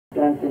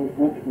dancing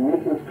with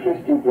Mrs.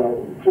 Christy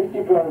Brown.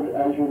 Christy Brown,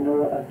 as you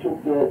know,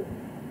 took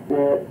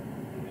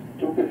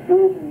the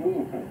fatal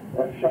leap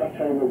a short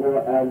time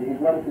ago, and his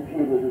wife is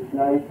here with us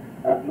tonight,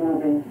 a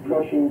blooming,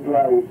 blushing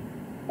bride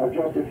of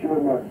just a few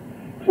months.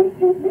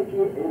 Mickey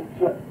is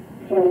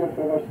trying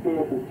for her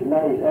spaces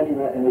tonight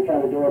anyway in the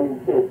Caledonian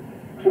set.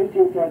 Christy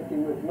is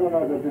dancing with none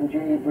other than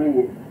Ginny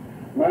Breen.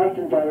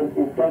 Martin Doyle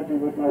is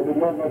dancing with my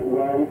beloved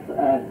wife,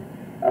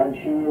 and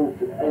she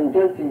is in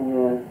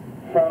dancing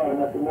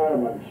form at the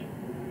moment.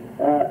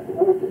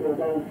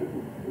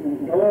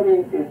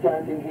 Noreen is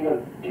dancing here,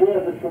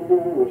 tailored from the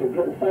root. A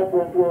stop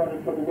won't go on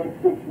it for the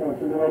next 6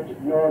 months, and the rest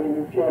Noreen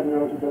is tailored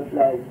out of the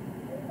flag.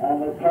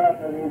 And her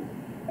partner is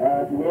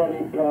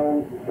Mary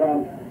Brown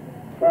from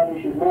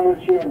she's Laura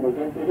Chambers.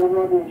 And they don't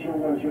know these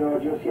young ones, you know,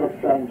 just yet,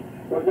 Frank.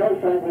 But now,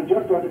 Frank, we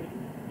just wanted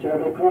to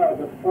record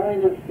the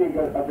final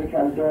figure of the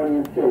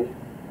Caledonian set.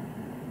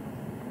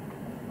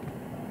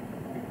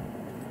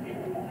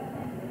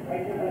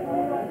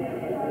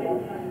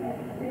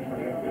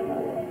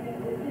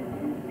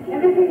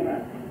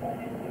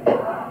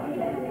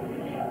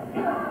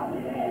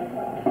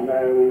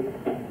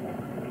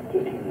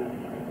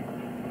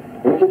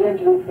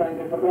 Incidentally,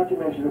 Frank, I forgot to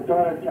mention that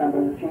Donald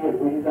Campbell is here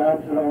with his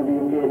arms around the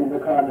young lady in the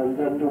corner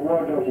and the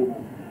word of him,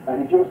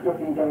 and he's just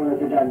looking down at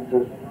the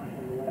dancers.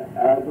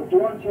 But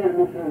don't tell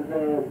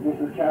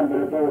Mrs.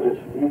 Campbell about it.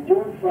 He's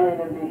doing fine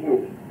in the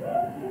hill.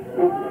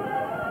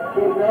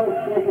 He's now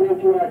taken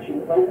into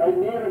action. I'll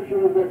name a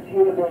few reps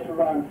here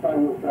later on for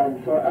you,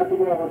 Frank. So at the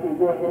moment we'll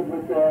go ahead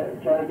with the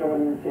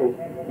Caledonian set.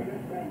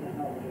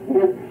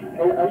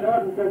 I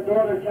noticed that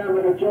Donald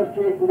Cameron had just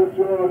taken the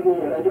floor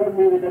here. I don't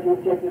mean that he was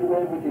taking it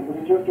away with him, but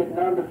he's just getting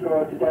on the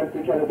floor to dance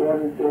the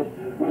Caledonian set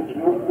with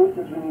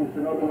Mrs. Reeves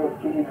and other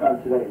kitty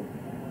today.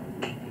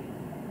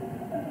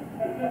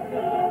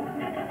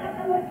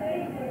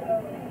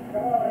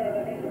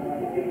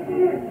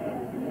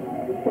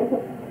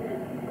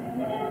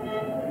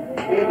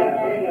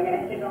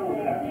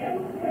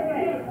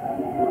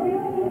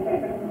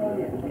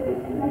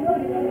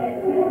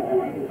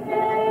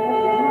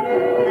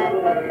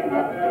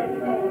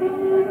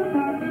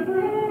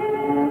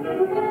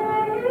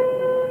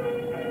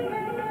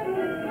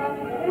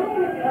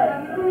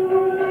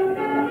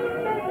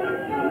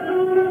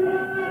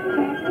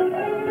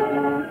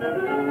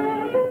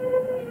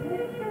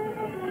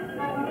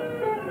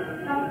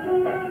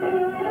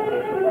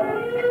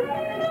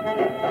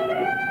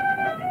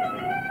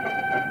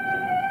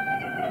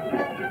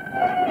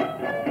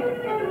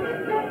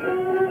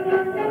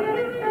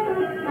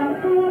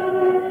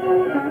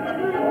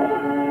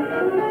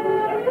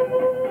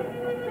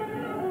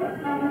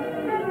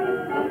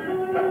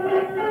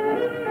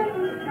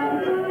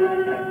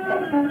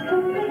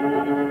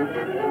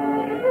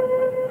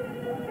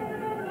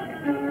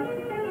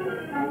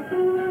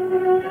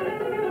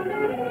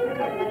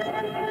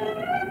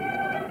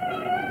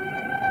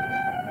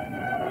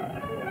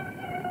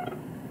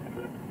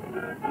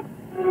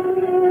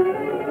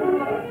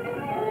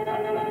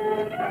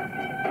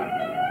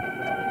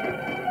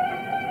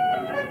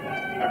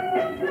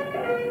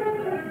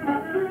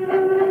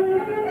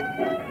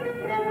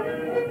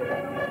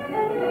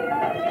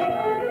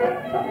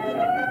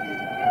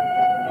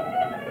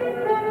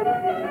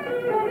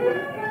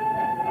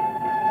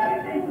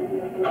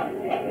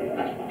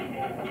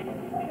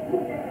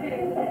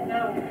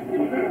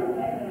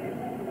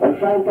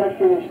 Frank got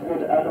finished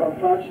with it, and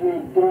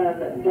unfortunately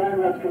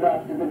Dan has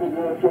collapsed in the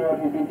middle of the floor.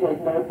 He's been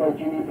taken out by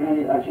Ginny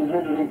Breen, and she's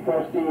rendering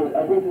first aid.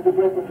 I think it's a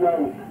breath of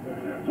life.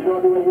 You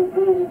know the way you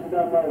breathe into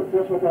that mouth.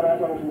 That's what they're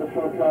at out in the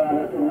front lawn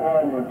at the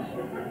moment.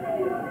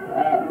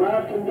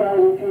 Martin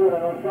Doyle is here,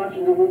 and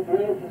unfortunately his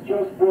brace has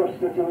just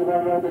burst as he was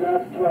around the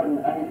last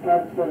turn, and his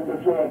pants fell on the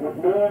floor. But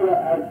Nora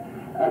has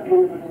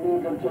appeared with an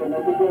eagle turn.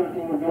 I think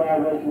everything will be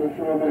alright in a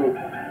few minutes.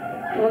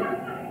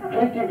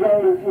 Christy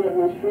Brown is here,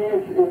 whose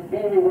face is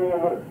beaming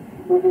over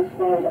with a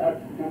smile at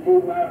the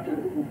Dean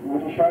Martin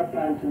with the sharp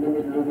pants in the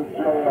middle of the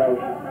floor.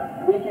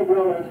 Mickey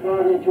Brown has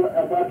fallen into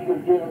a bottle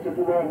of Guinness at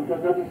the moment.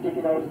 There's nothing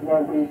sticking out at the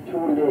moment with his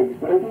 2 legs.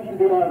 But I think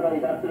he'll be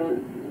alright after a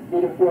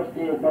bit of first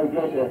aid by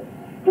Greta.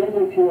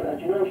 Greta's here,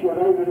 and you know she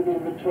arrived with a bit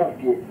of a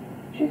turkey.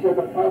 She said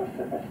the fox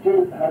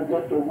still has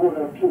left her 1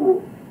 or 2.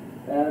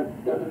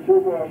 There's a few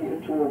more here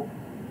too.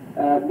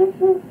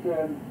 Mrs.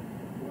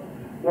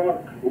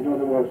 Burke, in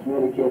other words,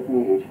 Mary Kate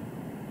Mead.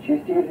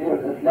 She's still here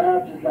as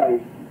large as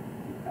life.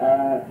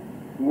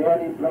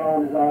 Mary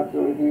Brown is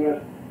also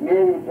here.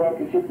 Mary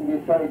Burke is sitting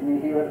beside me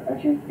here,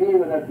 and she's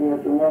beaming at me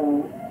at the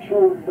moment with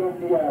 2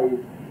 lovely eyes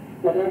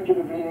that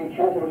actually bring a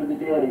cat out of the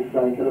dairy,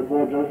 Frank, or a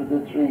bird out of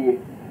the tree.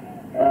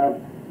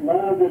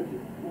 Margaret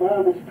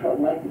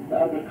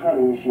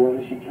Corry is here, or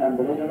is she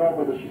Campbell? I don't know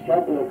whether she's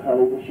Campbell or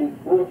Corry, but she's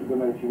both of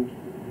them, I think.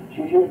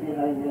 She's here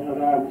behind me,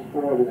 her arms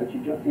folded, and she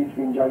just seems to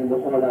be enjoying the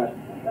whole lot.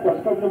 There's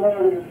a couple of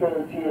more little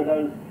fellows here.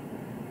 There's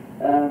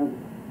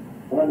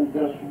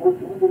who's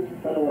the little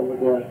fellow over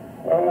there?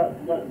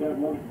 They're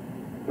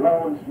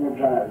Martin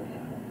McGrath,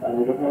 and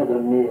I don't know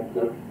their names.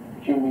 They're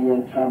Jimmy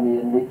and Tommy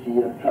and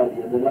Nicky and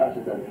Paddy and the lot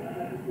of them.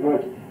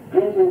 But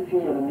Grace is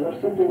here, and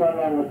there's something going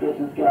on with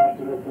Grace's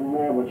garter at the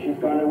moment. She's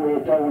gone away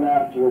down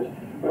after it,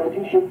 but I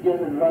think she'll get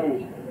it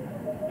right.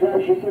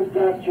 She says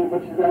garter,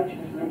 but she's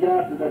actually the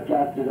garter that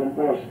gasted and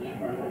burst.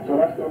 So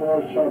that's the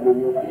whole trouble,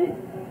 you see.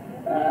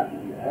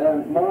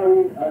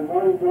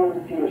 Maureen Brown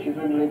is here. She's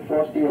rendering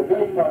first year.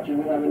 Very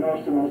fortunate we have a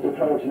nurse amongst the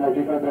crowd tonight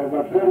because they're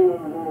very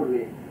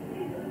unruly.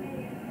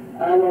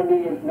 Anne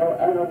O'Neill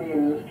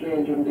is a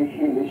stranger on the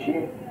hill, is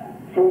she?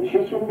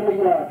 She's from New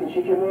York, and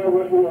she came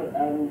over here,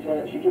 and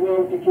she came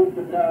over to kiss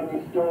the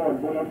Blarney store,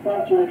 but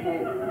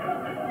unfortunately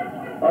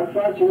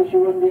she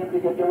wasn't able to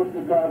get down to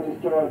the Blarney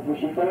store, but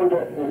she found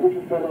a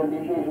little fellow in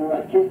the hill who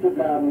had kissed the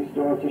Blarney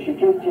store, so she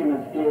kissed him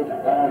instead,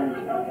 and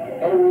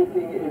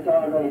everything is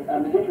all right,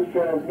 and the little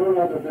fellow is none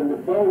other than the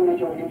bow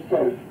Lito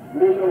himself,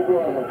 Lito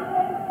O'Brien.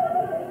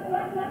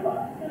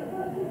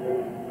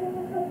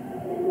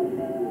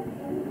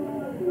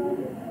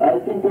 I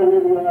think they're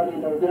really all,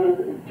 you know,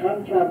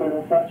 Tom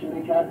Cameron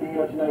unfortunately can't be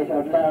here tonight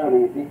of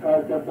Larry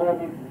because they're both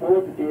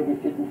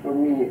babysitting for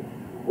me.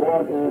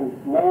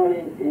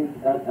 Maureen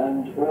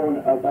and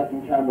Eoghan are back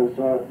in Cameron,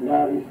 so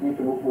Larry's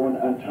sleeping with one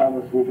and Tom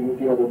is sleeping with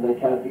the other, and they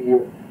can't be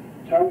here.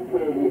 Tom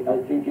Quayle,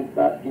 I think, is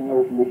basking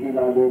out in the hill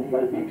all day. He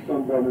got a big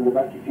sunburn in the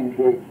back of his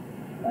leg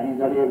and he's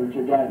not able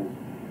to dance.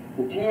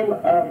 The team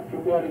are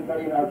preparing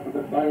very hard for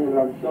the final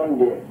on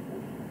Sunday.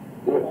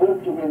 They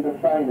hope to win the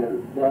final.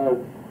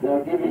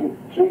 They're giving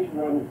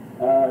 3-1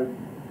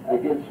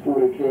 against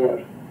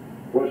Cooraclare,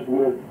 but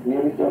we're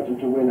nearly certain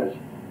to win it.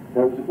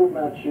 There was a good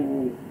match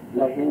in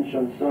Lahinch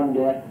on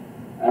Sunday,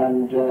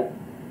 and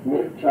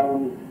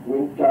Milltown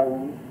went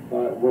down,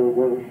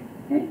 were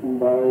beaten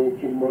by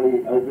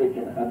Kilmurry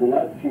Ibricken, and the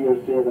lads here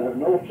say they have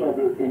no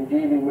trouble in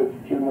dealing with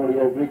Kilmurry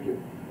Ibricken,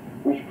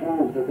 which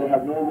proves that they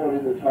have no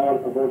worries at all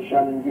about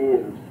Shannon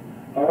Gales.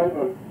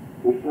 However,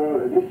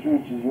 before this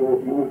reaches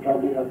you, you will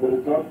probably have the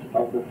result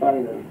of the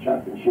final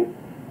championship,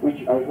 which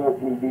I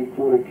hope will be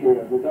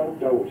Cooraclare, without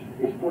doubt.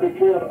 It's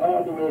Cooraclare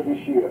all the way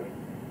this year.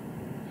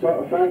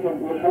 So, Frank,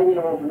 we're hanging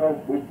over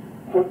now, we're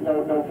cutting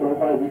out now for a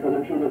while because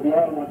I'm sure that we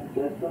all want to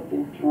say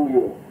something to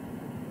you.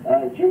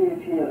 Jean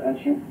is here and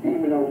she's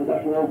beaming out of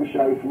that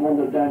Rogushai from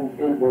under Dan's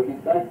elbow. He's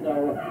back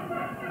now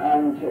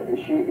and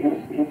he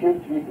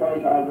seems to be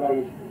quite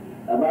alright.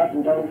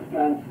 Martin Down's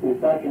pants is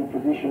back in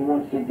position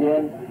once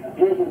again.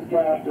 Grace's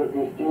garter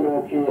is still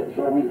okay,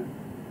 so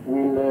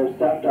we'll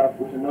start off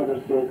with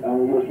another set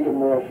and we'll hear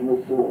more from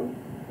us soon.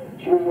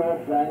 Cheerio,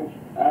 Frank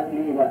and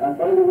Lena. And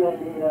by the way,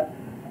 Lena,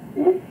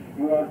 if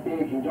you are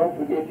baking, don't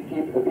forget to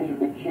keep a bit of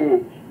the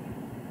cake.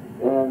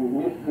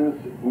 Mrs.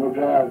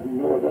 McGrath,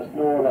 that's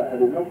Nora,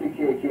 had a lovely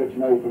cake here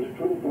tonight, but it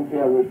couldn't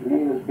compare with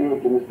Lena's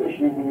baking,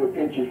 especially when you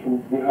pinch it from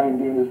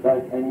behind Lena's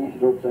back and eat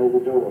it outside the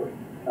door,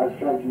 as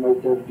Frank and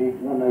myself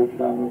did one night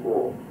long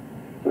ago.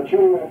 So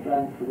cheerio,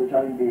 Frank, for the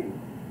time being.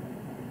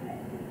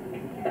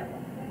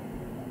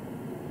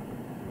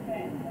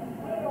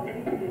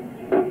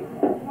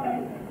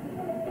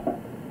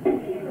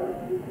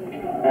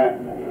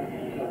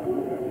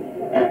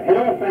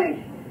 Hello, Frank.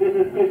 This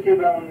is Christy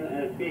Brown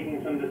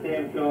speaking from the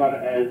same floor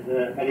as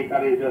Paddy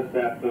Corry just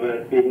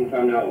after speaking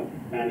from now.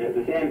 And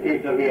the same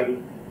people are here.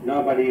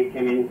 Nobody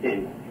came in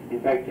since.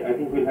 In fact, I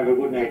think we'll have a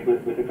good night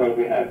with the crowd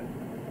we have.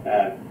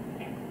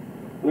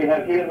 We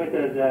have here with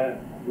us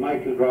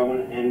Michael Brown,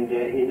 and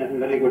he's not in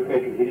very good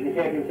fettle. He didn't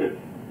shave himself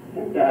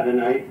since Saturday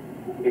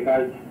night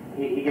because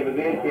he gave a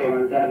great shave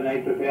on Saturday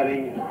night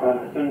preparing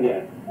for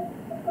Sunday.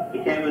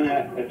 He came on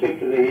a trip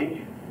to the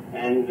Hinge,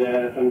 and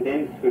from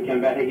thence we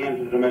came back again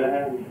to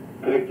Dromellihy,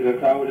 collected a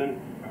crowd and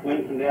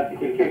went from there to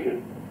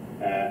Kilkishen.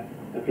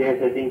 A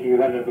place I think you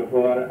heard of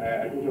before.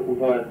 I think you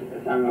composed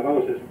a song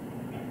about it.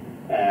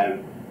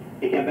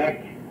 He came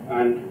back,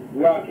 and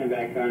we all came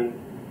back on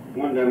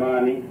Monday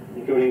morning,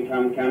 including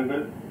Tom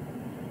Campbell,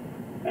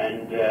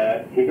 and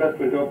he just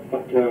went up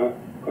to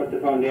cut the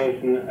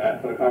foundation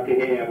for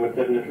Cooraclare about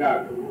 7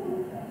 o'clock.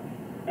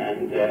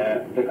 And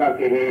the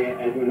Cooraclare,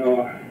 as you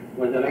know,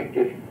 was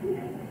elected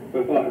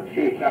before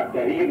 3 o'clock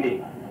that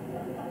evening.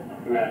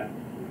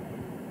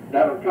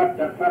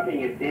 They're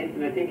propping it since,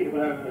 and I think it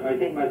will have. I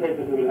think myself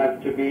it will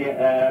have to be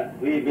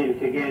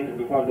rebuilt again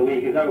before the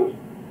week is out.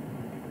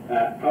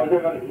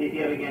 However, he's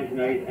here again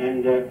tonight,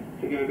 and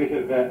to give a bit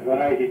of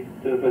variety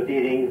to the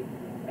proceedings,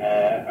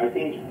 I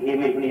think he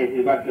will, when he has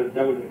his bottle of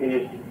stout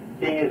finished,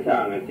 sing his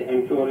song.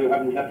 I'm sure you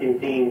haven't heard him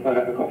sing for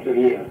a couple of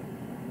years.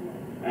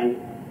 And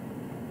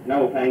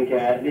now, Frank,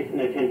 listen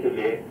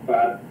attentively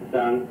for the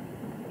song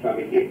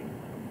Dromellihy.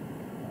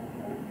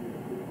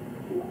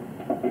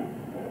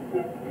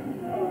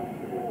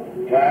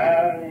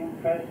 Darling,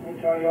 press me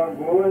to your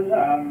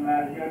bosom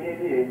as you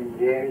did in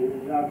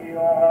days of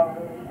yore.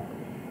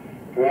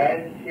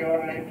 Press your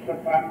lips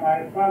upon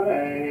my father,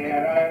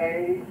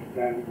 I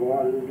and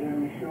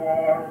golden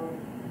shore.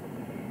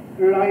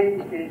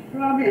 Life is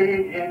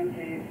flummy,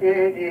 gently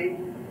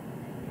fading,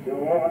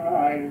 soon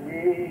I'll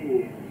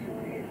be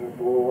sweet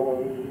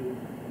aboard.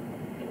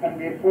 And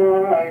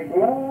before I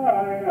go, I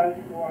ask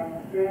one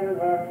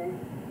favor,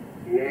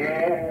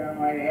 lay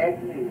my head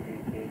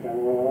beneath the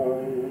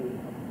wall.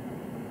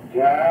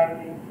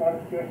 Darling, what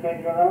you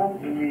said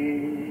around to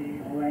me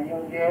when you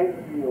gave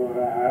your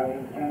heart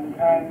and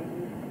hand.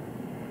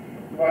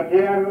 But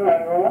there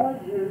were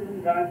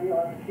roses on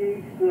your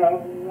cheeks,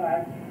 love,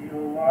 and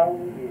you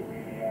only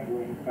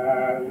with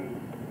her.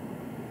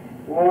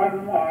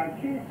 One more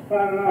kiss for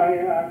I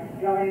am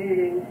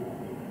dying,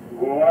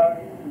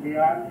 going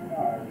beyond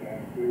our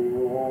every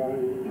wall.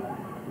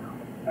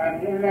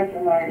 And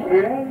let my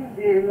grave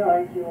be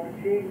like your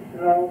cheeks,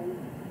 love,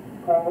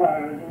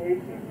 covered with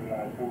the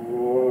blossom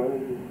wall.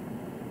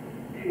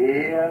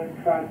 Here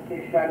trust the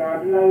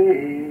shadowed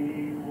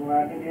lily,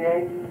 what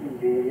again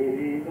did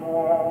it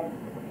all,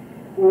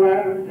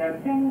 where the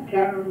pink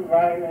and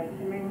violet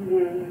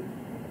mingle,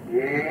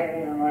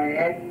 there my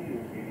envy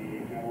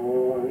is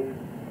all.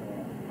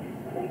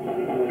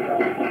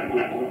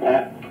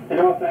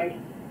 Hello, Frank.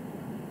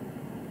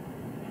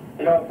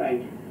 Hello,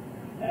 Frank.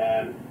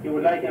 You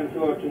would like, I'm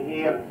sure, to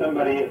hear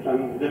somebody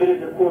from the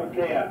village of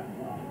Cooraclare,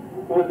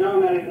 who is now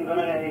married in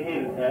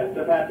Dromellihy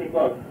to Paddy,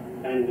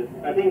 and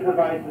I think her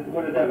voice is as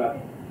good as ever.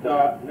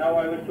 So now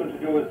I wish to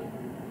introduce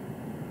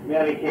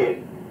Mary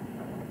Kate.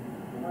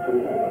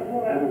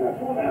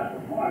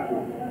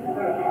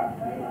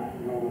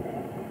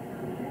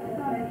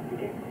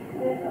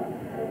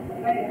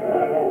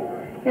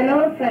 Hello,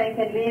 Frank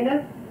and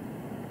Lena.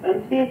 I'm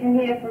speaking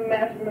here from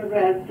Martin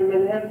McGrath,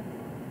 Dromellihy.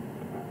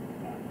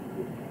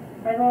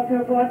 I hope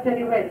you're both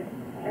very well,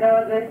 and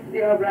all the rest of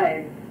the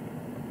O'Brien.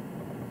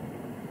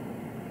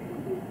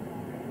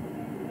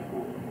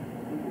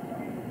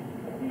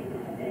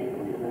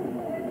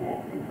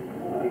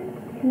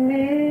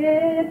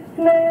 Midst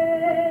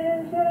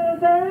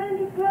pleasures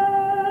and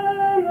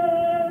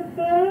promises,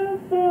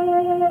 so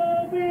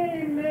we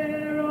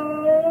may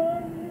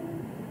run,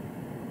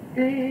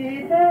 be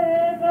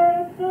ever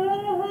so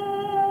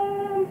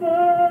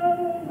humble,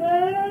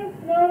 there's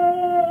no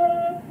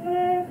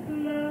place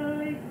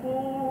like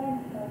home.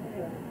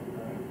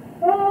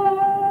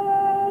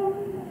 Home,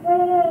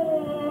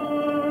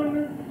 home,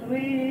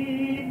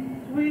 sweet,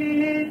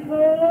 sweet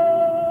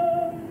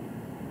home.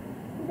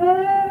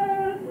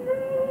 There's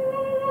no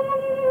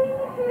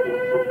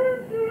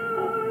place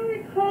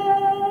like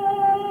home.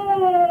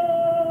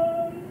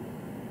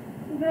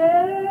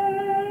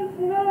 There's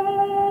no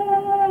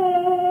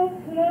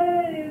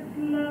place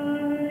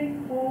like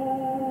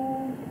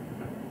home.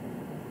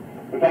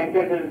 Well, thank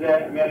you. This is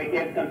Mary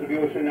Kate's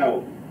contribution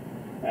now.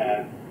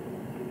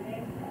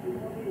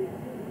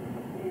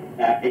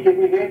 It gives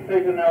me great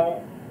pleasure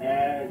now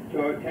to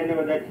tell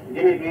you that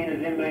Jimmy Green is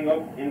limbering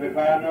up in the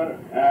corner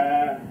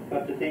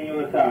but to sing you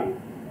a song.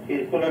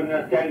 She's full of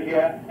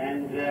nostalgia,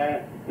 and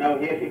now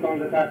here she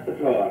comes across the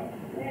floor.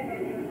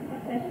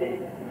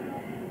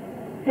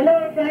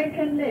 Hello, Frank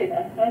and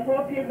Lena. I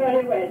hope you're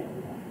very well.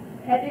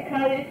 Paddy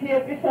Corry is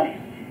here beside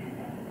me.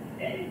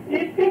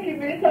 He's picking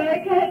me, so I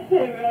can't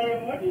say very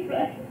much,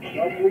 Frank.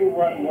 Don't we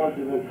want more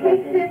to the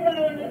Christy second?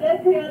 Brown is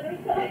at the other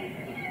side.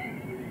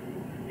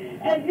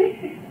 And this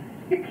is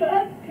the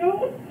class too.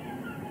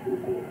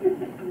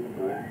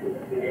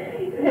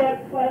 They're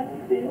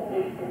quantity.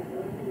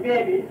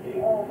 Baby.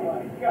 Oh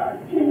my God.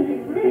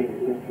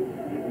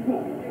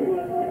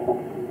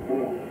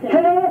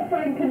 Hello,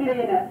 Frank and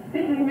Lena.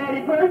 This is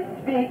Mary Burst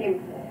speaking.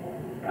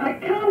 I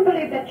can't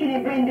believe that Ginny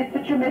Breen did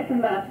such a mess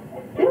in that.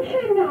 Isn't she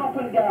an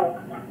awful girl?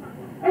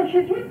 And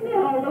she's with me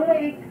all the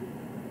week.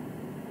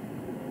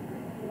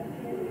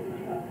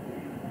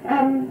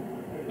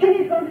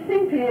 Ginny's going to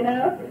sing for you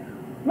now.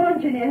 Come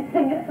on, Ginny, and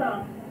sing a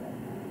song.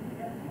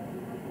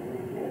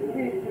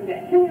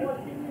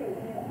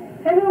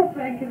 Hello,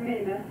 Frank and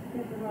Lena.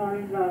 This is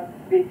Maureen Brown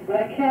speaking, but I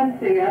can't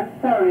sing. I'm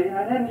sorry.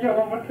 I'll hand you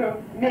over to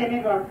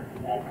Mamie Burke.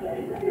 That's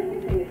right.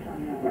 Sing a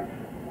song now.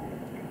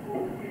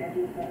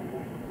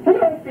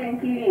 Hello,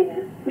 Frank and Lena.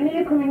 When are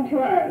you coming to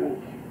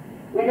Ireland?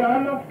 We'd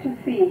all love to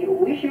see you.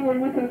 Wish you were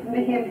with us in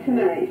the hill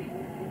tonight.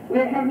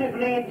 We're having a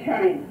great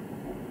time.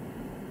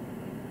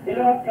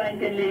 Hello,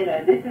 Frank and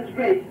Lena. This is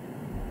Grace.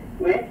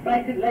 We're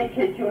excited like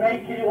it. You're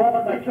right, kill you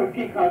over my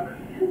turkey cock.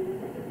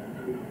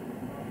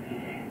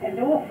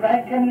 Hello,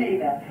 Frank and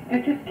Lena.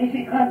 This is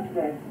Kitty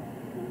Constance.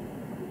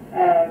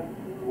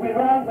 We're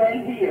all well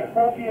here.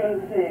 Hope you're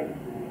the same.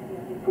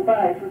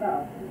 Goodbye for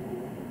now.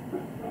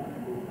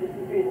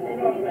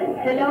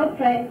 Hello,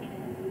 Frank.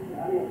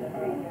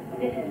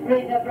 This is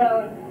Brenda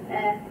Brown.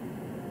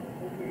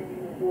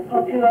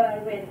 Hope you are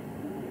well.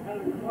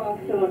 I'm home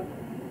soon.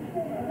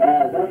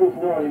 That was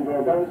Noreen,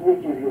 bro. That was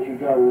Mickey's little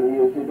girl.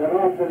 You see, they're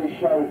all very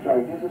shy,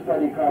 Frank. This is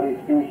Paddy Corry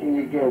speaking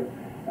again.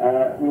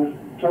 We're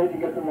trying to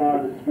get them all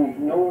to speak.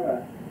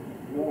 Nora.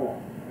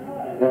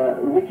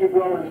 Mickey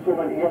Brown is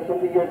coming. He has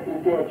something else to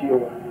say to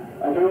you.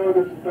 I don't know if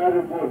this is bad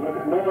or good,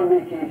 but no,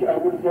 Mickey, I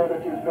wouldn't say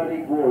that is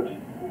very good.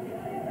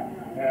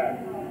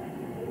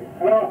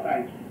 Hello,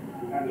 Frank,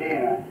 and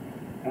Lena,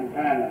 and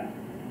Tana.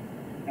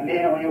 And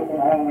Lena, when you come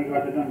home, we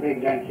got to do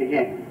big dance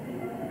again.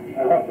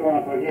 I hope you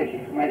won't forget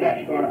my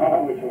dad's going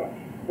home with you.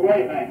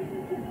 Goodbye, Frank.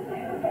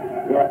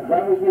 Yeah,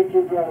 that was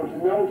Mickey Brown. So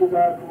now it is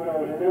all coming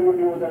out. I never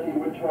knew that he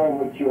went home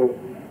with you.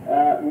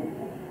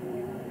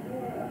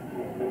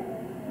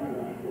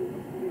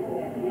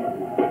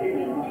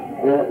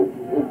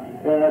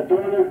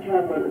 Donald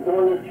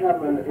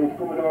Cameron is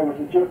coming over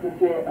to just to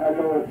say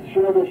hello, to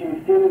show that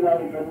she's still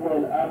alive and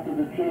well after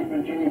the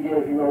treatment Ginny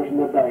gave him out in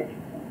the back.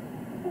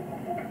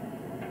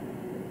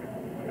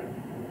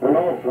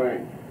 Hello,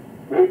 Frank.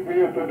 Meet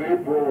me at the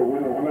depot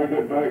when I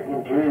get back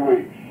in 3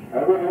 weeks.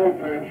 Have a no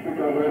offense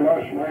because I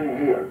lost mine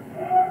here.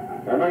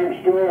 And I'm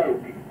still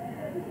out.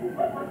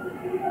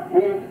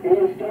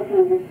 He's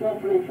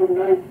suffering from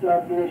night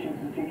starvation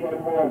since he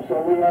came home, so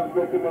we have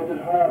recommended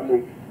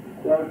Horlicks.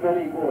 They're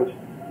very good.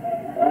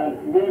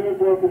 And Mary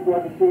Burke is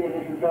going to sing a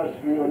little verse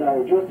for you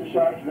now, just a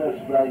short verse,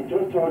 Brian.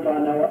 Just hold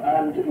on now,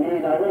 and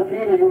Lena, I hope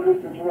you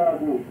listen to all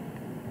this.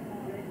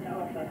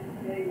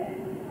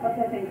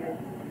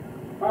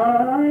 I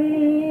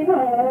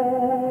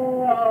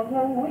know of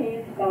the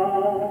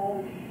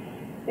Wiscott,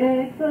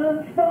 it's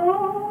a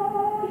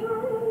spot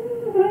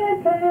on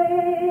great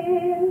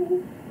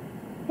plain.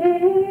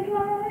 It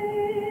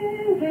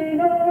lies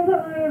in old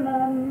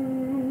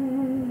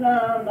Ireland,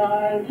 and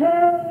I'll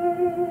tell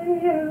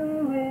you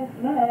its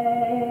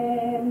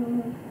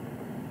name.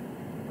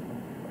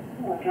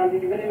 Oh, I can't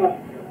think of it anymore.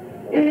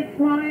 It's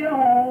my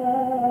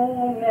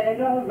own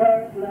native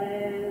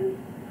birthplace,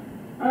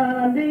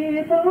 and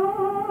it's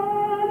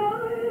on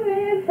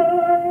Irish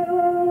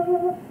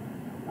soil,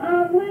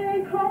 and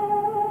they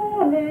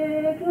call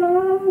it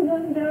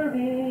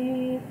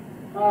Londonderry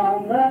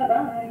on the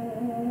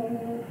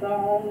banks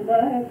of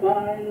the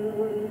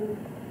Clyde.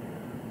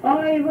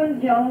 I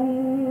was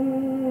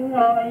young,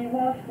 I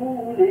was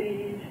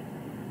foolish,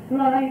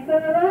 like the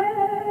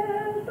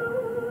rest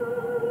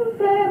of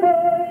the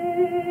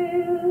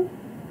boys.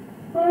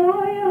 I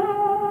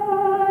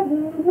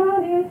hadn't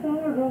money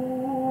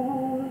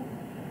sorrows,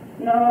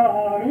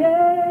 nor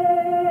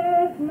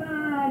yet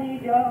many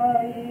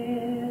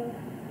joys.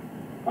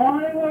 I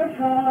worked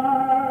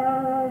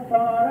hard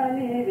for a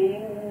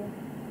living,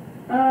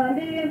 and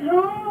it's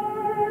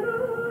hard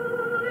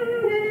I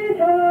did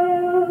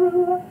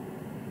toil,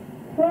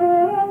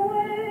 far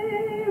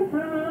away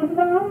from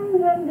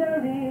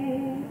Londonderry,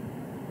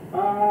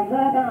 on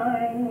the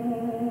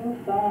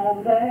banks of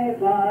the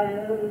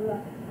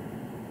Clyde.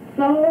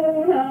 So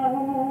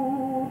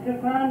now, to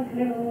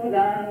conclude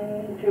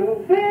and to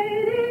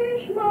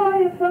finish my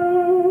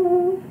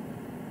song,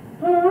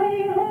 I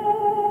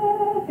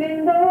hope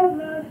in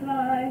those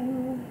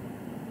lines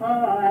I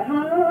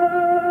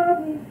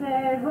haven't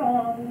said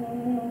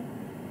wrong.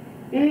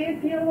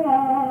 If you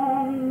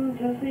want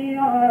to see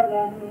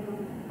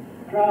Ireland,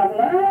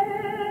 travel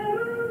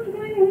Erin's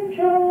green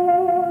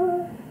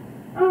shore,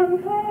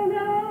 and come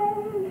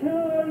down to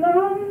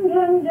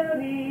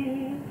Londonderry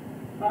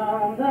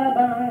on the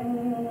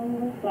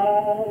banks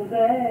of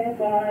the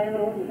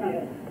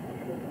Clyde.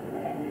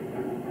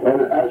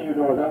 Well, as you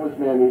know, that was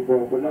Mamie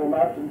Burke, but now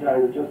Martin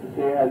died just to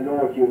say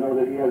hello to you, know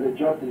that he has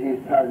adjusted his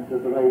pants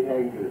at the right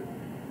angle.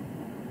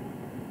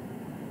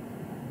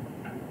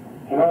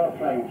 Hello,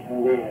 Frank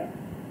and Lena.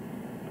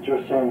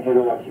 Just saying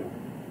hello to you.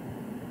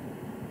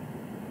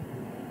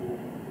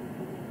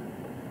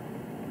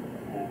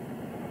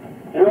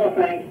 Hello,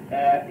 Frank.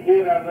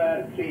 Here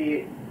are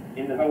three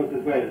in the house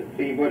as well,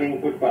 three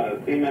budding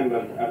footballers, three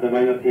members of the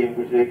minor team,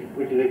 which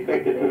is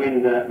expected to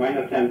win the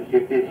minor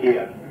championship this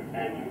year.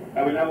 And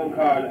I will now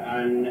call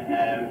on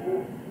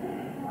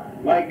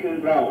Michael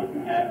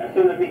Brown, a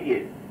son of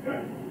Mickey's,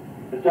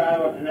 the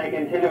stalwart, and I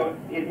can tell you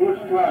he's much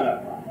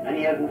taller and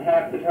he hasn't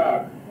half the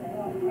talk.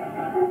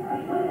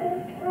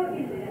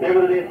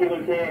 Nevertheless, he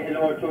will say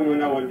hello to you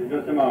now in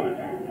just a moment.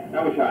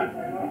 Now, Sean.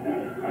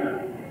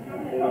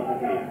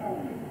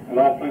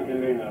 Hello, Frank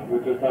and Lena.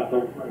 We're just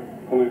after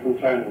coming from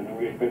training and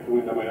we expect to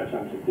win the minor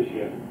championship this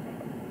year.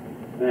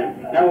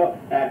 Now,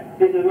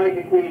 this is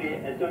Michael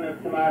Queely, son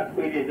of Tomas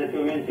Queely that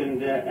you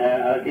mentioned,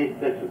 at least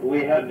that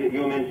we heard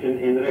you mentioned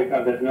in the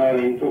record that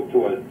Noreen took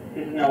to us.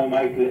 This is now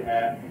Michael.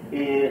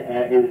 He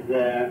is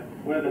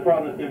one of the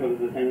foremost members of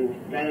the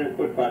St. Lennon's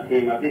football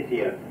team of this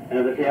year and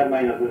of the Clare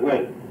Minors as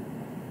well.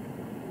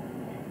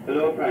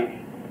 Hello, Frank.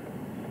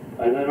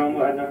 I don't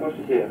know, I have not much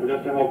to say. We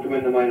just hope to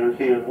win the minor and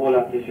see a whole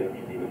lot this year.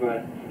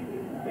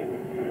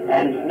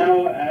 And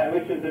now I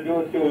wish to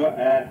introduce you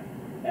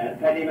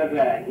Paddy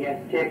McGrath. He has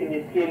taken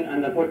his skill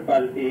on the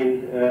football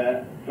field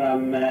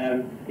from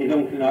his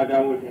uncle now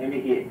down with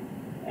Mickey.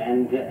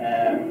 And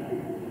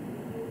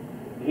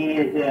he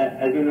is,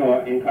 as you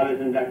know, in college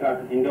in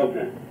Dakar in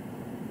Dublin.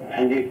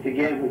 And if the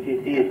game which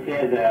you see is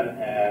played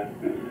there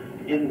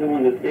isn't the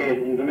one that's played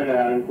in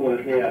Dromellihy and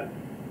Cooraclare,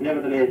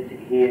 nevertheless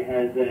he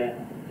has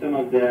some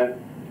of the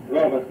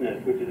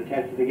robustness which is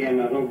attached to the game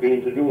of rugby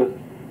introduced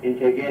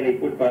into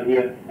Gaelic football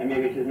here, and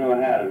maybe it is no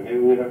harm. Maybe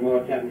we'll have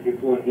more championships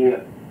going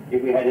here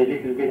if we had a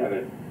little bit of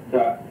it.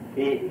 So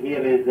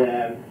here is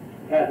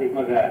Paddy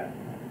McGrath,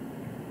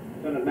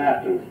 son of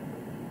Martin's.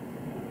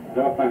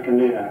 Hello, Frank and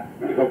Lena.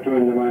 We hope to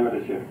win the minor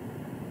this year.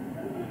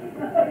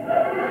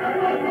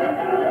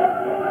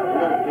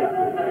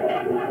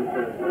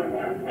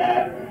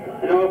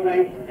 Hello,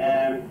 Frank.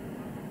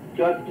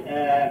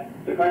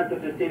 The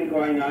concert is still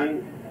going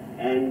on,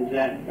 and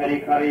Paddy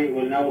Corry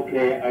will now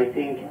play, I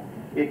think,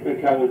 Mick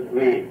McLeod's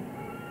Rain.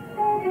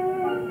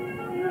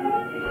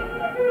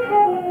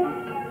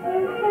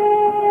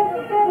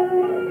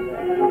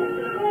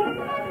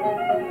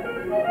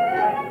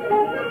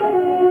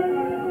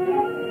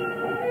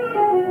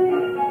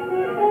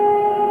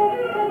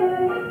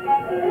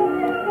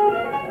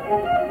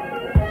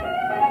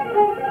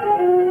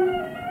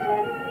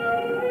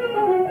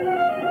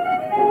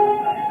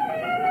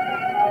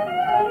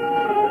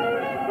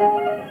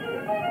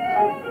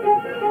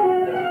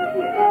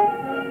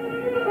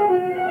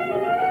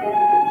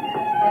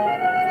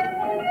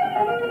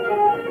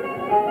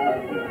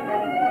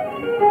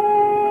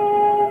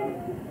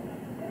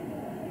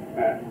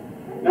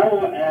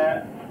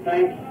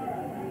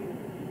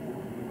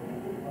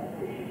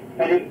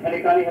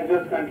 Paddy has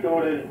just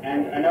concluded,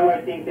 and now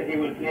I think that he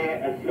will play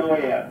a slow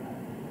air.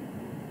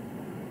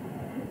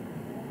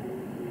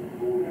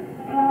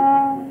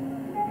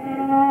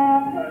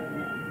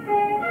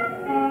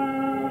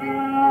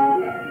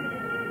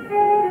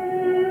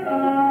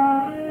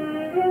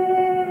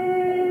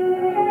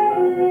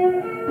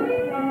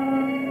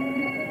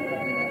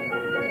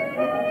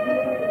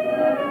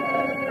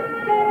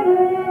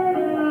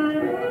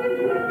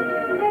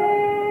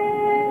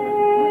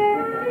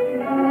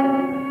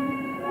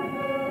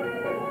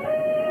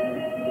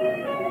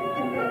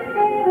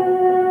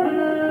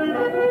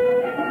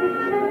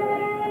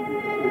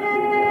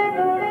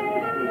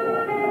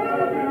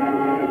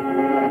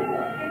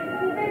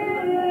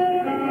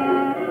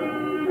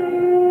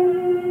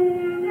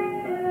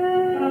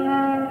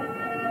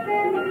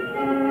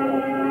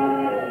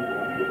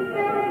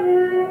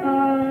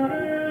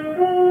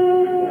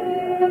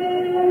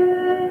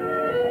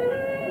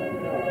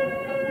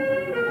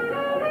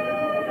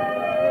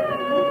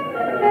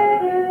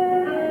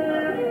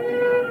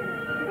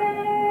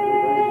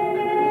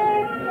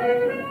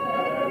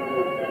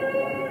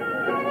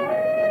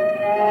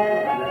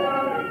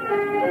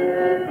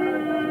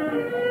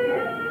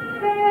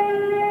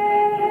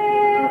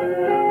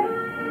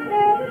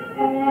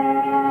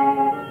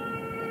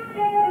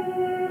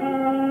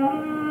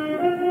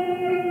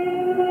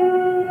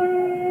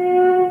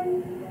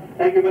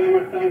 Thank you very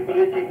much, Frank, for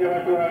listening to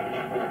what you have.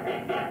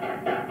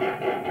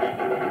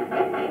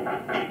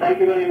 Thank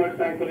you very much,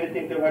 Frank, for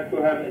listening to what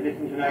you have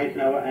listened tonight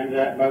now.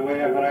 And by way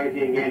of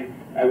variety again,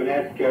 I would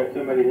ask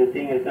somebody to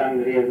sing a song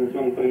that he hasn't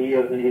sung for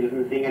years, and he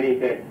doesn't sing any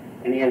place,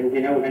 and he hasn't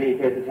been out any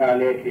place at all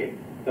lately.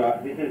 So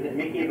this is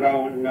Mickey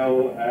Brown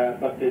now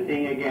for to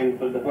sing again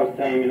for the first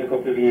time in a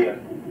couple of years.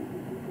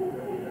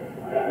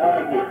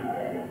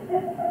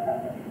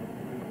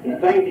 He's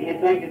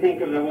trying to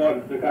think of the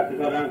words because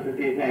it's so long since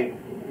he sang.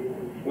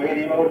 Where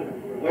him out,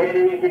 where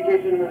him in the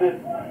kitchen with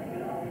it.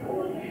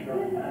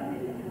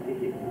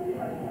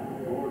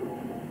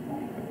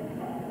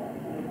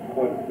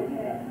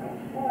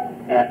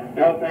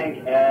 No,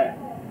 Frank,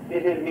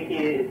 this is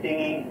Mickey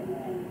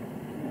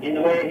singing in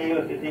the way he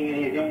used to sing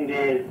in his young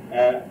days,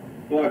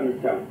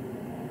 Gordonstown.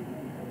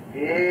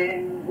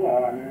 In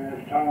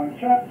Gordonstown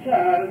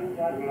churchyard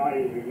that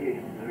lies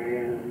in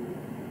rail,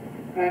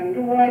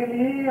 and while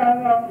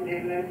along the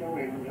little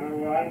winter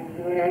winds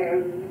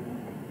there,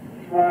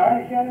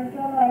 my shelter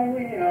I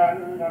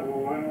and the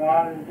woman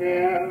was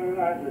there,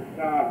 as the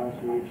stars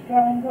switched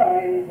down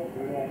by the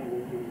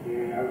planet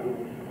there.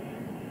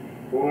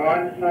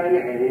 Once I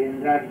lay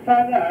in that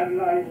sad and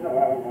I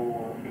saw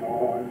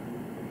torn.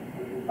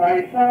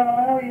 I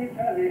saw he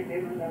perished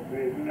in the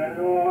prison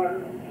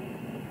alone.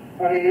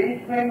 For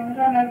he spent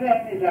on a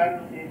Venice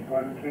and his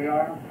country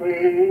on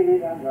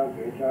free, and the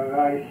bitter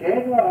I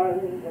said was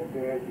the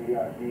dirty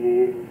of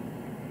me.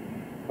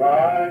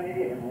 For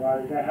him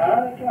was the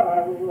heart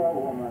of a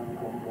woman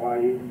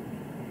combined,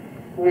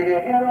 with a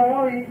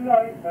heroic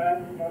life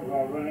and a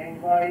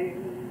governing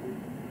mind.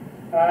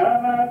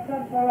 And after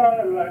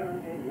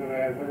Ireland his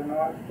grave was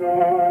not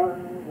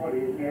torn, but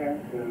his name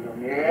still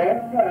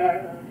remained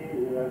and his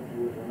work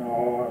was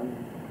known.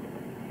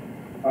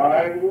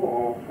 I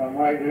walk from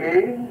my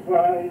dreams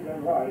by the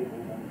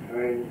rising and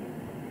tread,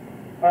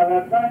 and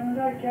a band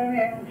I came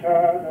into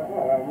the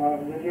home of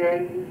the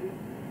dead.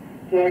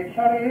 They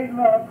carried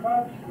no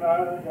cups,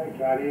 nor they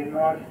carried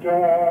no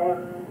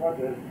stone, but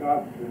they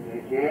stopped and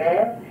they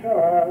came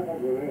sure the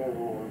grave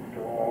was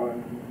torn.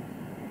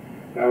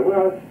 There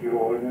were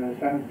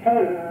students and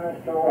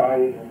peasants to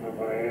widen the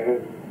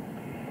brave,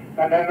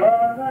 and an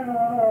organ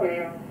on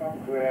him from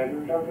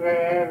cradle to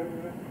grave.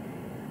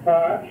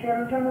 Our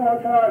children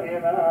were taught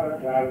in our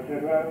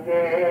childhood one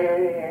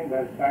day, in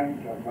the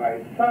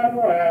sanctified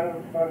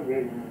Sunwell for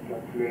them to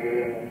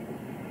play.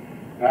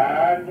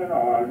 And an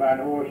old man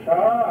who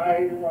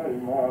sighed was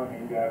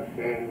mourning their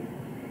sin.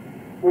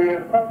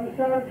 We'll come,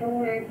 sir, to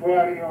weep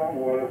where young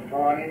wolf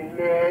torn his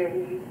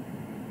leg,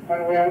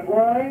 and we're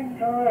going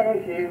to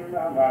raise him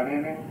a man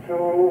in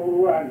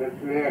two, and the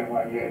plain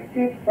one yet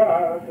did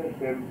fall the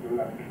simple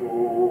and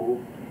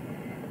true.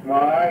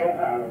 My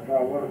heart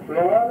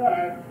overflowed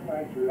and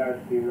I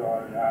blessed his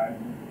old hand.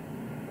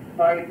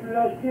 I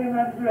blessed him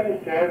and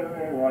blessed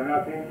every one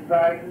of his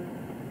band.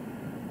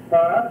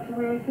 For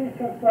sweet is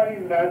to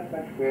find that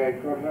the faith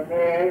from the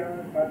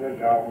mail, but the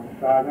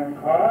downside and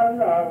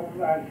call out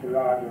that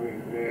Lord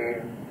will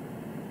reign.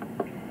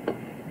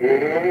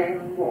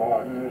 In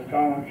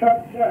Bordenstown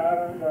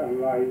churchyard the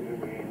light is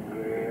being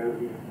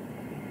grave,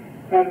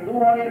 and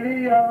while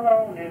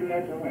around in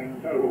little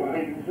winter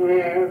winds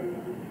wave,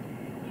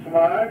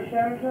 small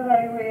shelter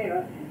I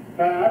will,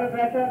 far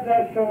better the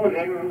soul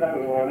in the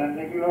roll and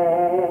the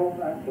glow,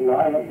 and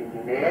light in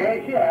the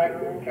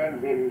nation can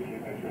build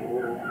in a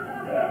soul.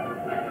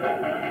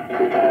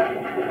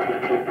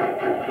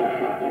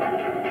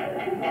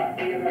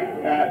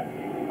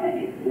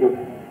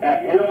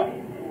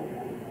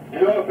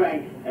 Hello,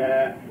 Frank.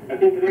 I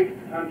think the next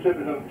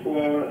contributor to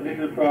our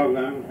little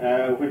program,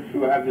 which we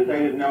have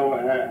decided now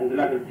has a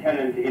lot of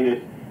talent in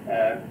it,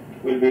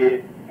 will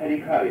be Paddy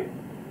Corry.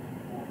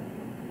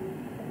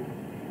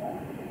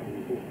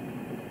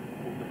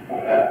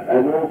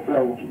 Hello,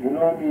 Frank. You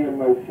know me and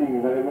my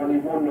singing. I have only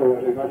one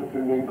note. I got it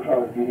from Lynn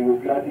Crosby. He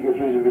was glad to get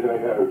rid of it, I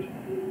heard.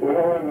 But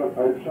however,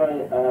 I'll try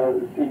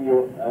sing you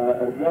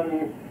a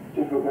very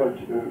difficult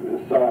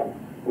song,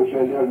 which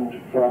I learned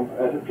from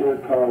at a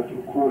place called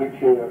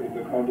Cooraclare in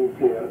the county of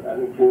Clare, at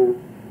a place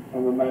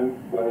from a man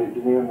by the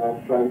name of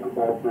Frank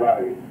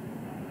O'Brien.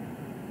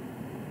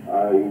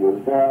 I was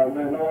born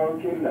in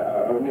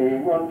Killarney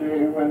one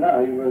day when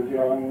I was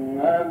young,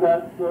 and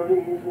that's the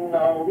reason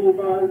now me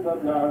boys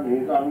of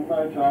Blarney's on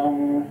my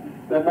tongue.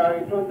 The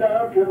night was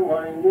dark and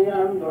windy,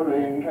 and the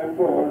rain came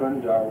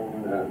pouring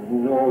down,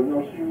 and old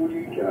Nurse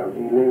Judy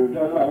Carney lived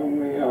a long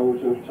way out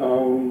of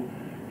town.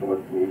 But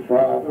me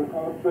father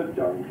caught the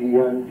donkey,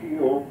 and he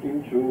hooked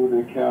him to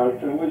the cart,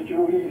 and with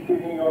Judy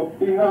sitting up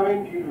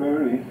behind, he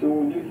very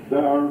soon did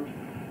start.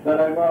 That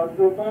I was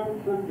a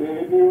bouncing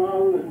baby,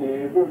 all the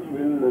neighbours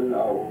will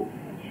allow.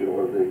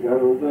 Sure, the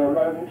girls are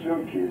ran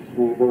to kiss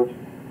me, but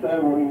they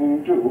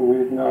wouldn't do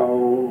it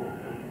now.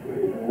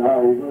 When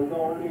I was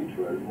only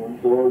 12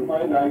 months old,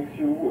 my likes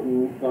you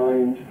wouldn't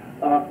find.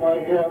 Half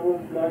my hair was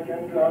black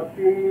and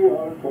glossy,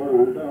 all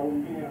curled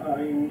down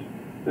behind.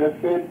 They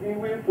fed me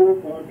with a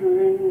bottle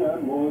in a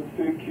most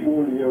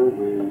peculiar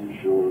way.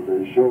 Sure,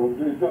 they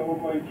shoved it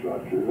down my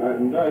throttle,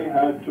 and I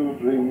had to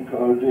drink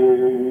all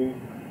day.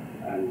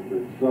 And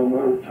when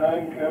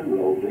summertime came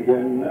round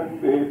again, and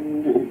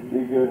bathing did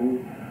begin,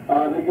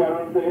 all the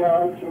girls they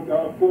all took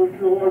off their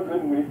clothes,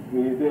 and with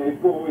me they'd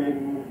go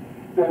in.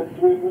 They'd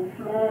swim and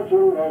float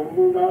around,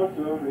 not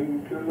a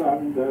wrinkle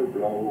on their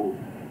brow.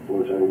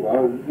 But I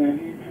was a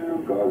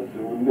little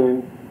gossoon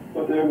then,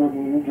 but they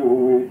wouldn't do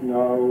it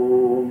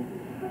now.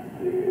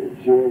 They'd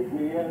take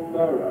me in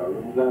their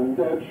arms, and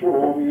they'd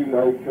throw me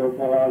like a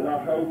ball.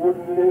 I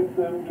wouldn't let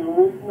them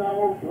do it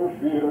now, for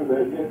fear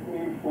they'd let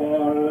me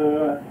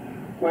fall.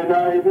 When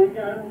I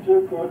began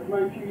to cut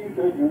my teeth,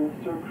 I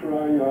used to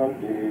cry all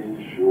day.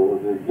 Sure,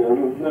 the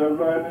girls are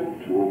running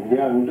to me,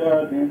 and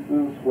this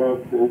is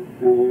what they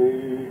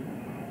say.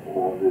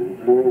 All in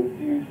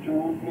places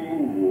took me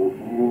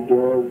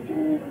does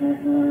his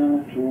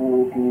little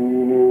took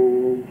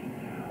me.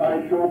 I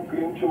look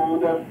into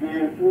their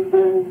faces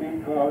then,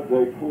 because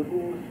I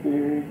couldn't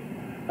speak.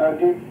 And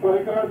if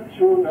I got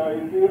too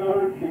noisy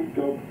or kicked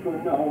up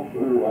an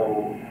awful row,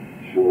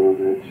 sure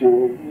they'd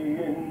take me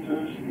in to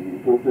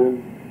sleep with them,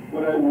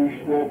 but I wish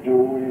they'd do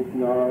it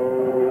now.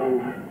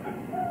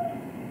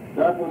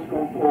 That was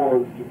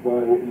composed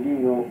by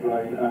Lena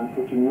O'Brien and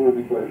put to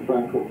music by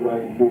Frank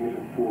O'Brien, late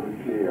of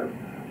Cooraclare.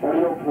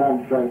 Hurry up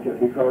home, Frank,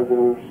 because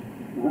there's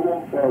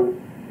room for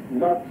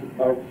lots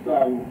of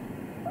songs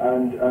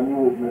and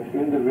amusement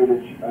in the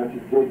village, and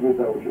it's dead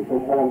without you.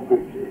 Come home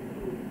quickly.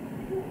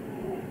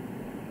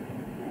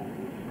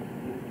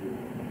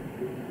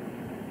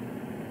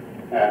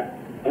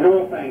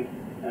 Hello, Frank.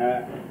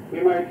 We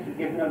might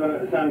get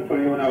another song for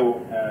you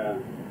now.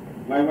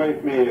 My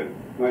wife Maeve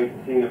might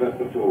sing a verse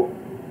or two.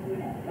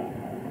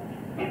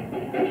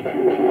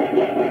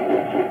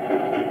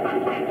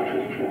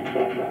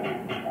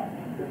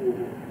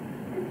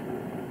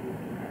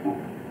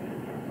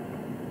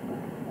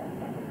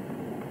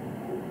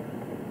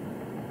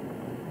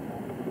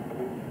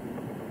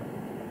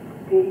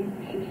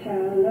 She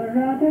shall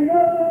rather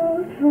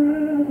roast,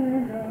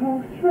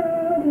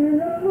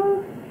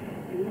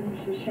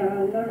 she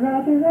shall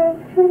rather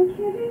roast when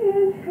Kitty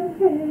is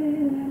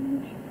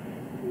convenient.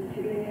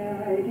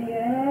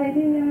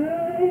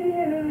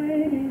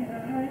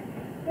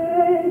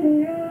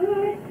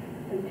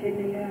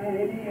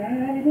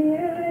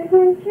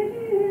 When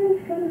Kitty is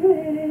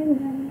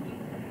convenient.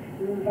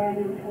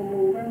 Weinen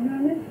Poren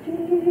an the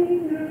sting,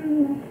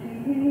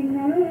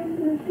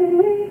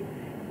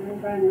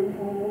 Weinen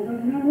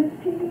Poren an the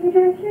sting,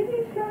 der Kitty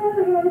star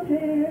out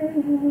there.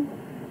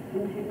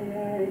 Until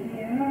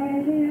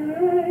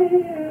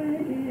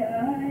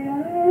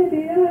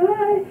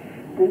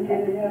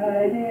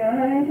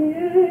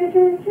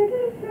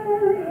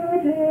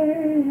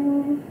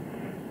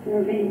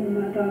Vim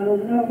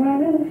alla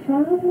världens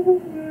sång,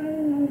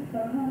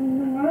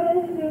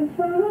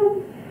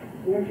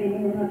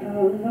 Vim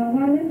alla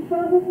världens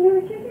sång,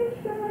 när Kitty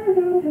star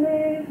out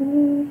there.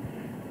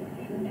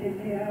 Until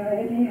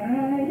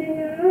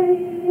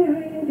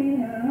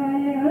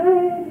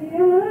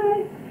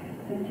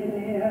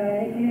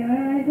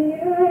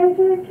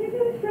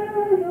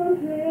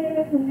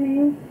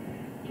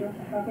Just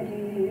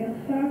huggity and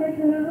saggart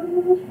now,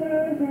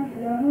 saggart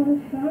now,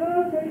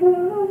 saggart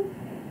now.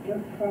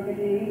 Just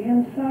huggity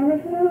and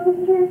saggart now,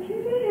 dirty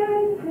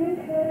and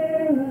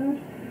prepared.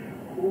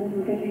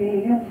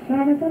 Huggity and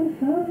saggart and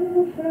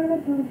sun,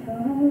 saggart and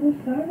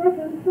sun, saggart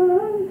and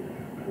sun.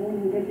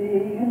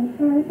 Huggity and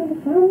saggart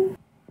and sun.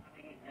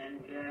 And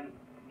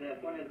the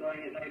fun is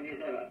going as lively as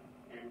ever.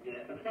 And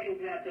for the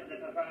second part of the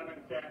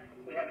performance,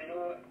 we have a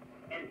new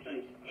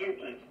entrant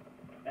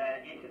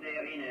into the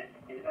arena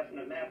in the person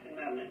of Martin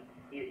McGrath.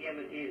 He is here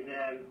with his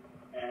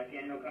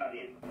piano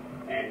accordion.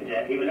 And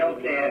he will now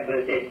play for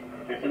the set.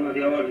 And some of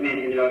the old men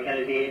in the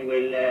locality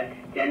will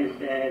dance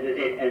the set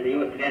as they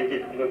used to dance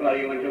it before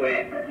you went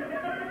away.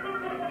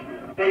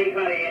 Paddy,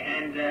 Corry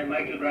and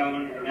Michael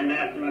Brown and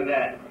Martin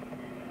McGrath.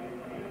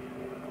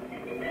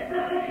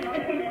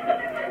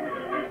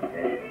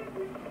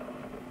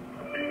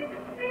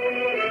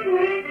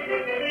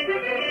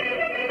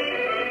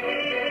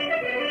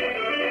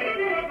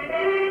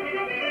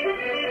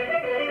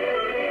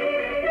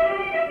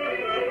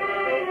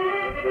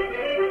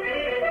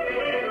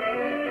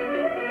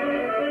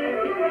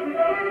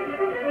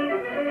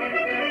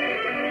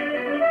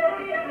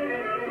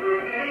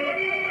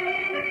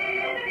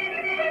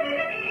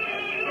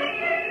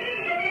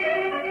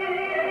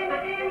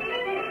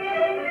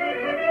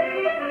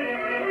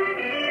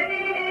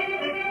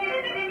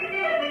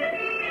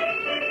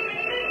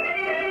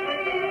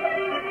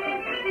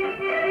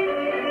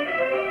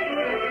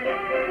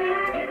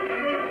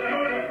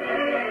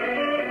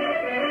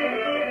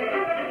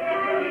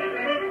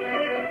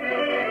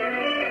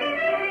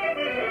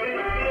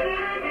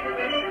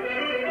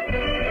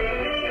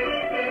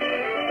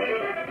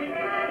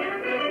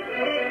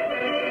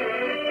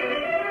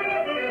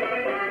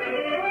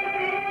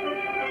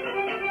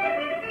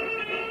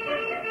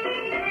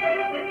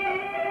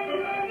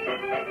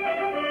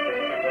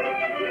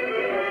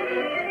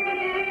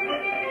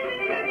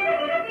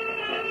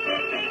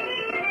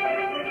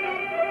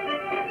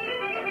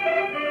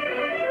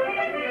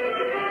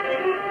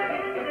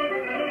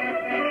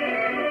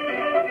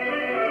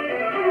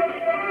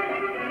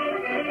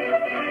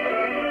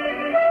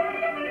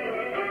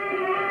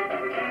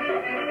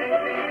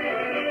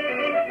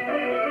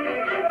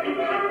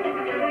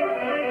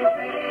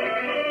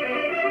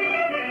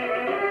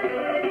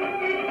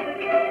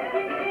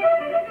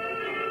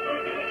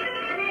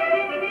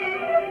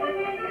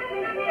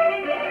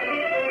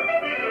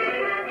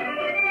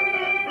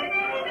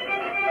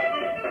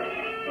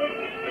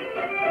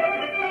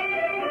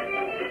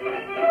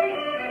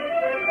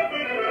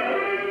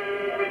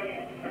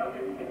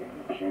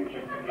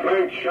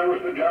 Frank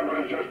shows the job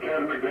and just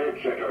tearing the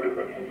great set out of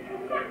it.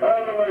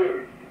 All the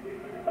way.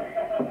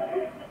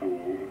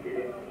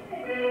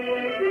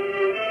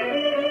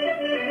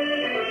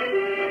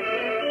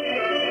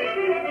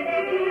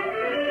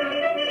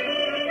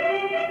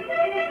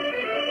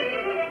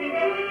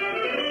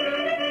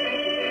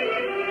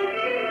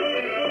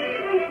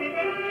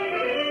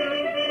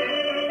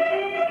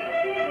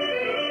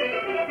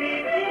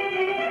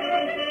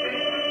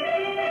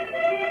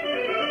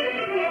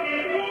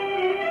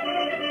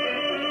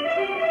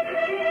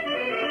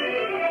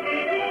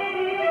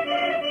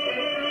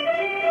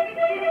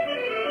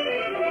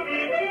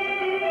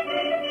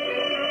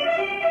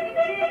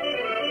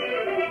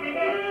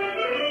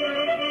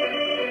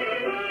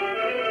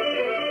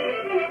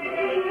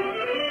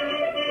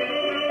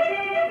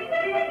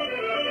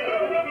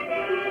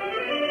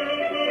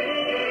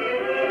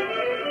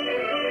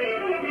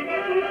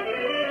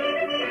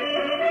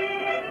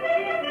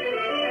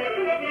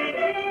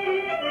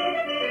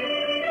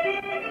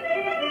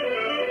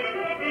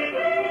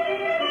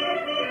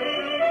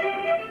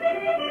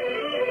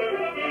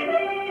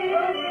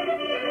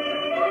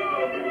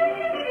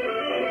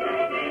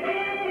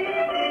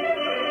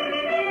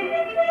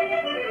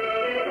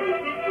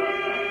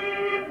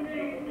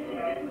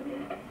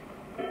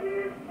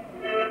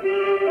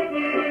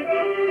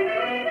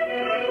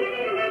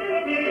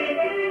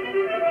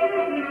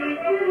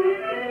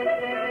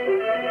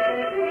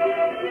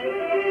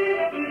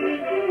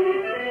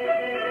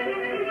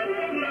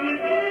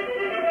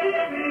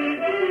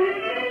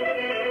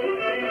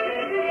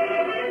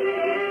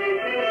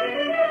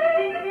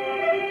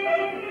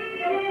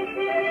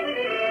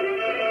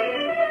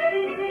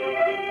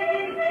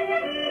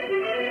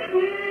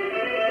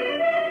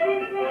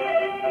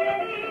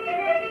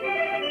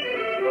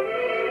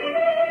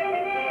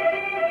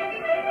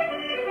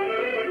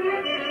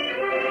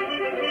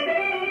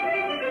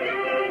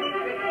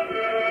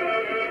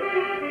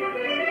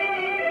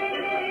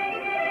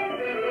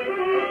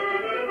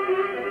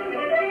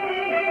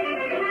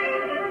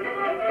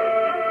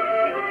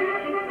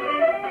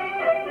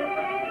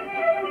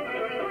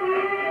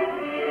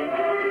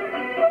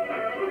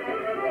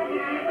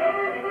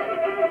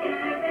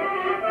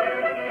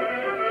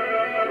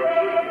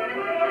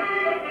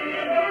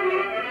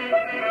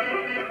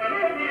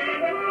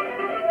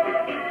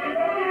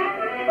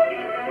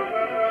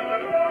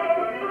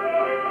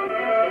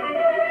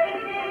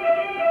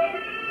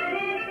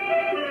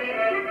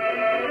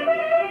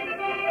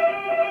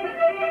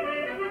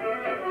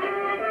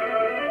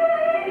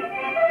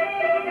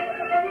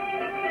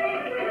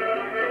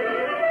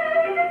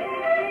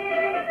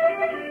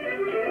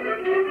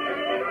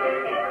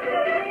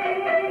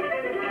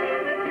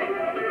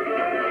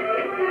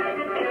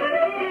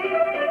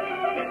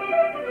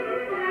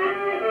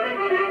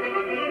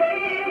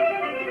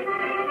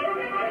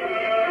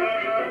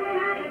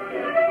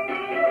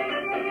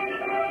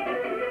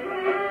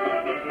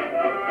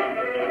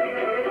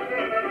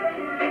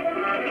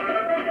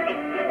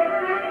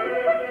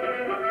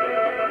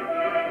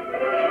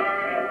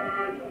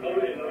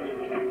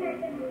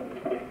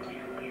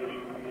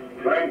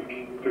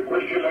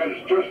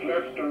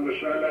 left and the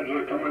sail lads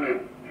are coming in.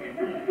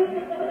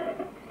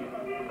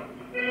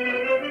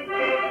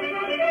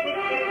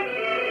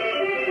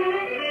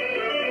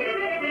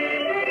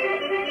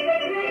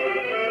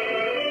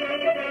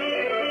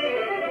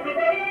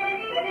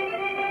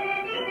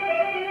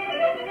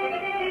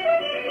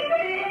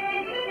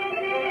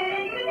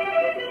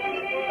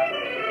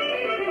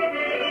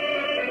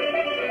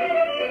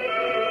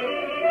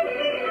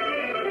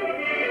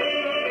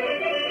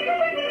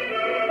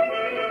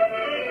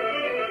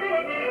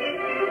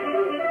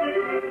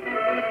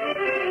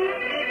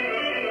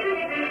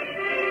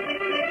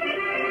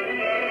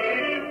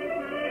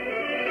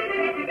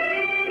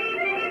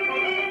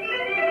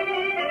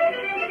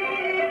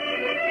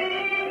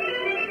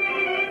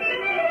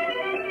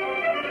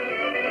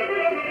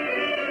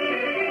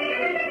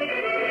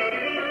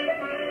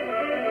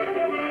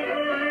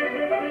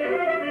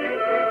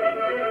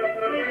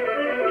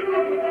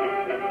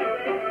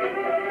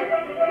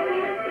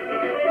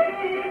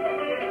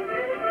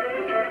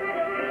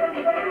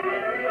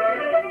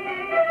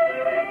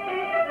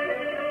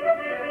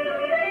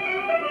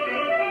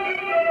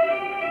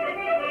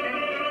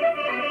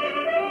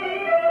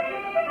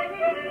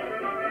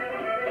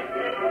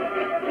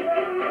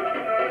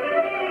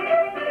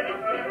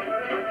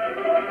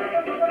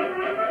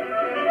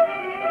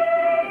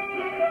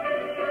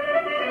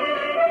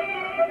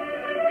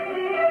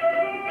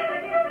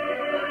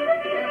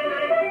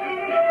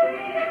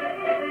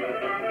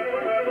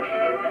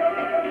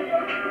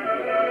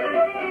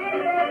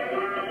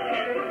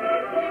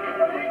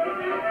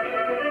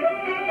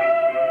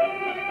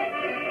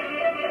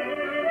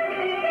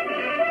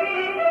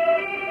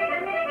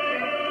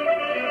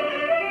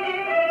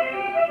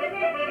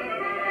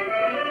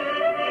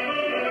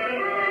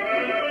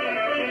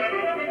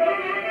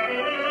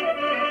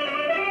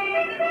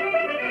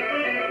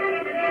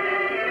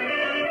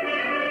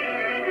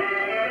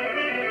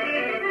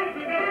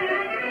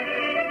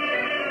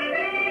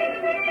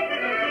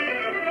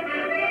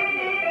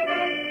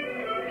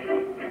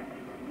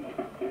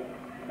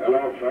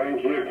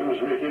 Frank, here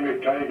comes Mickey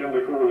McTighe and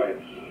the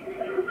Coolets.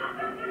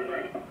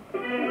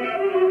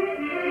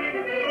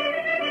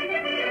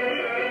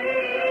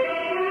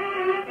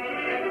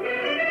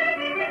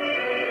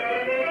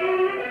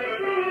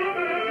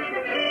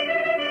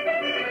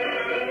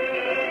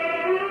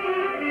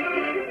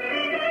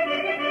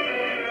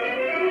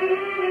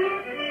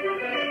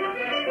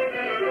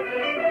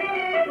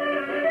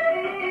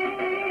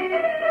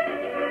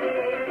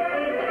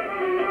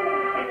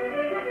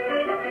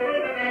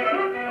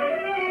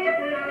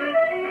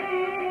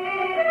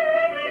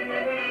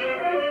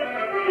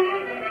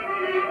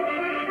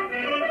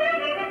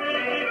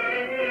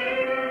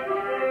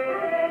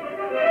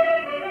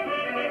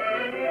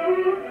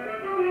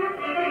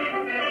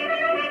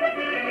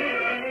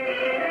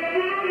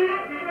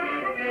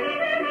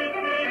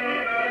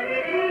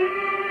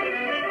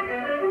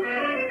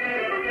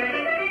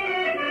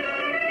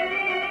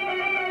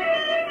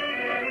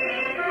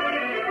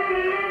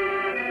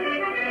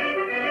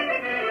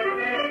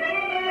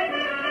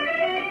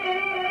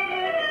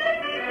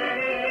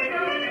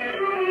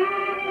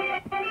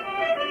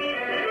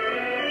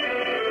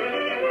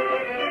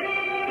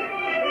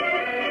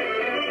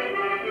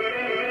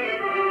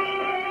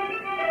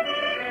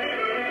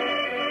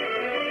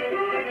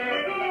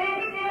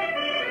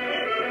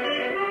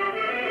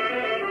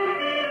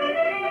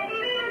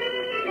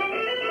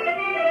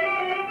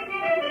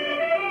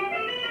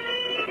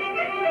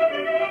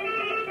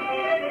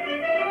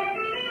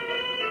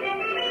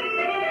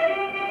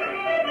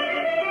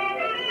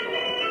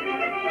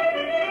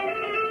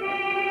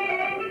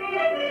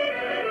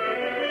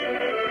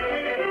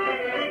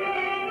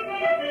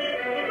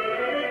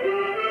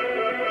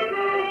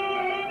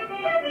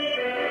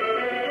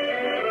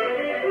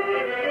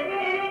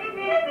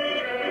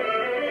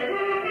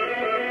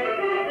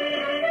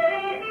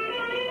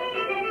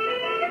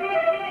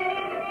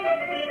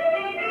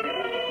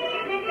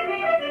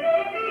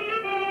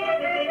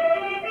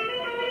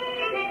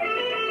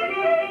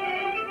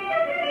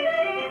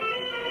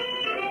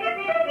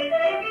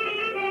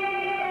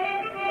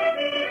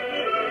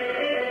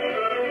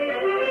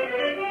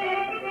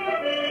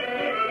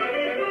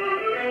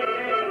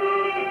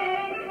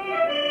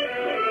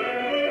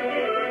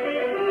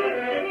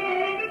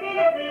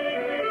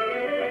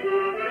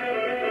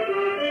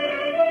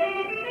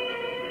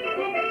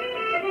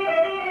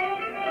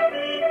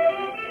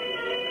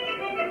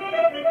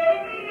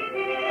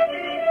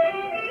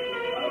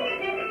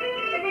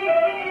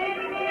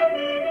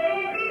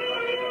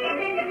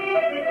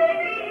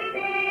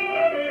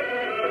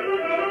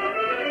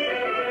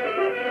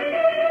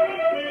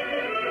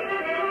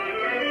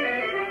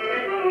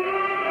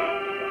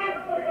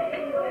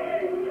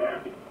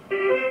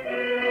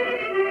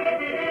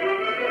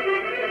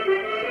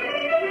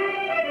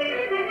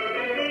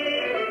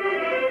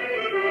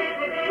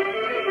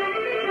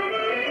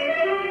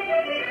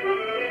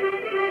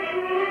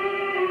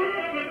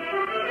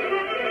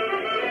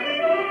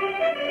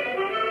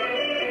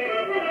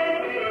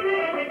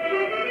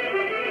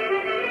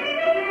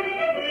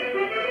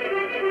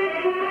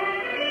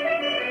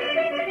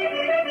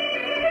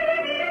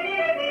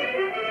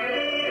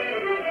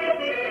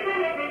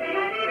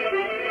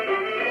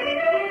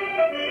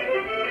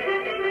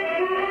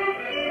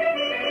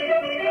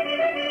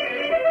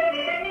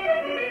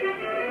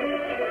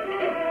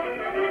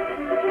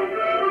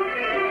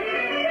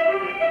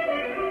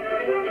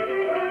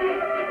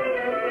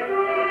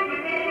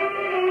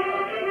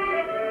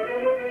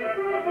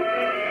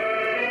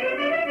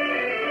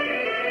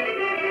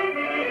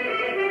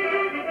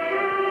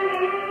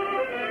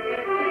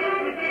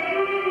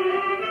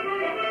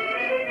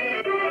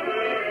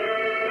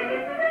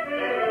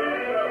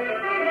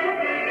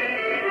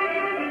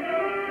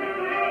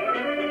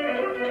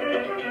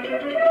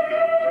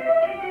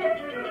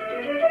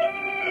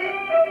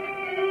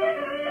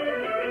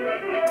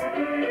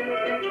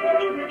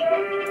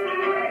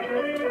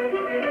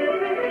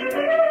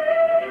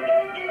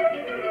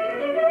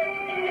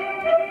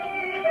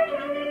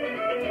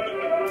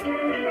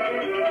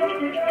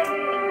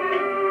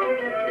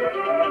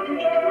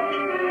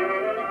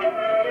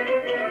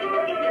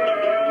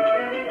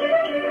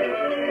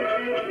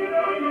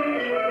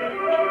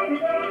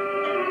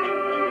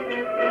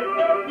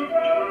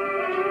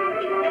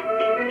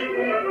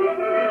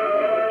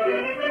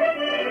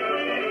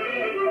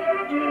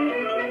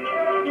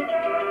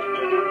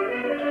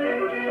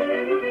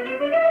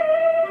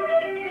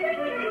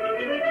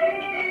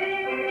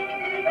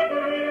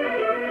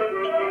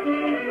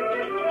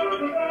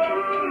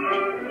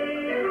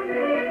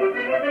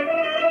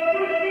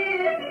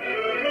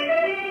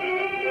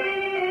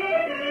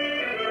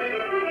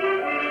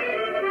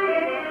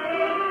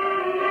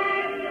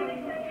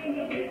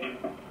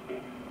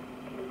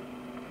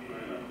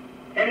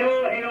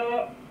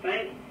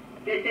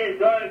 This is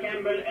Doyle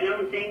Campbell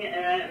announcing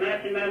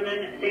Martin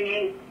McGrath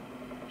singing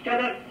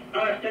Shut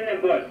Austin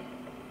and Bus.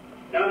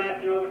 Now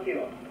Martin, over to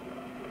you.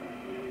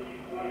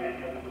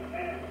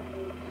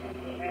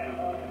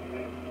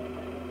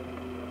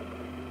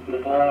 The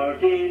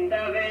 14th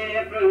of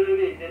April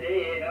is the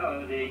day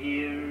of the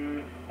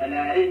year, and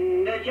that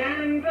in the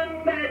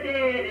champion that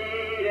day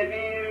did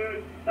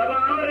appear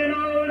about an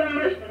old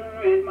Austin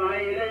with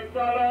mileage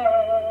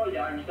solo,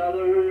 John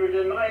Stothers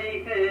and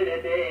Mike said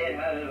that they'd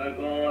have a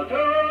go.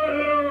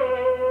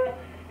 Toodle-oo,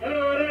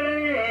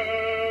 toodle-ee,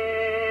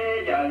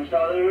 John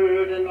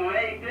Stothers and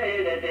Mike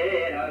said that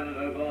they'd have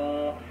a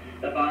go.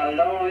 The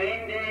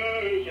following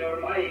day, sure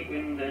Mike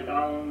went to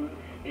town.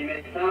 He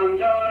met Tom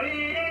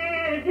Jory,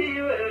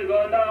 he will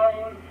go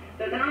down.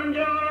 The Tom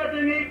Jory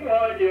to meet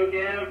what you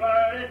care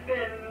for a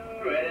spin.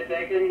 Wait a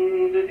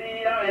second to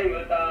see I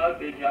was out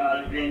to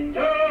Charles Flynn.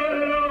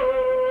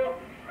 Toodle-oo,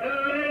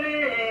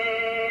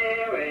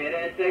 toodle-ee, wait a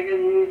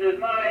second to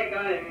Mike,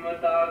 I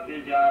must talk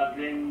to Charles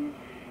Flynn.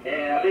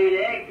 Early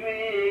next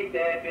week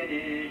they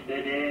finished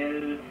the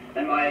deal,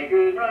 and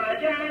Michael brought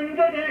John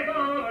to take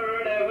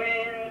over the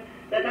wheel.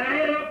 They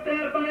tied up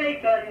their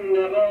bikes and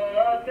the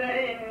boat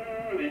in.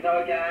 With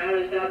no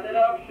car started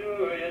up,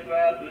 sure you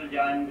swear to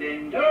John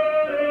Flynn.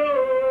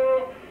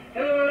 Toodle-oo,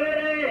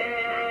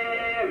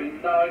 toodle-ee, with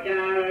no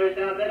car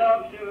started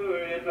up,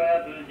 sure you swear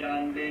to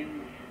John Flynn.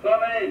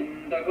 Coming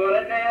in the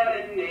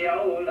Cooraclare in the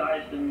old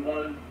Ashton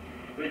bus,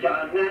 with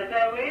John at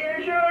the wheel,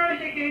 sure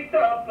she kicked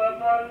up a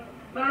fuss.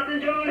 Martin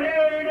Joe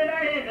heard the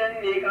noise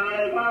and he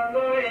called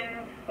Pongo in.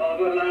 Oh,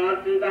 good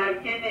lads is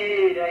back in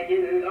it, I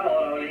killed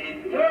all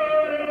in.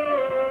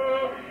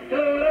 Toodle-oo,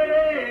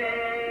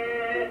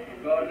 toodle-ee,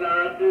 good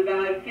lads is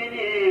back in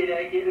it,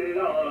 I killed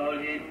all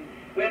in.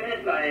 When the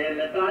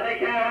Slider saw the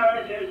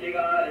car, sure she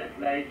got a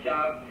slight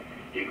shock.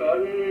 She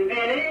couldn't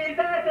believe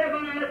that there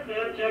was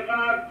such a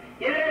clock.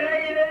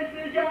 Yeah,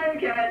 Mr. John,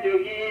 can't you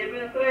keep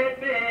a straight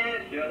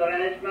face? Sure, the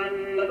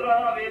Rashman that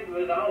drove it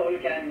was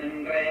old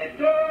Cannon Grace.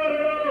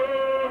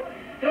 Toodle-oo,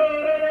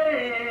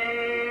 toodle-ee,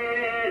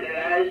 the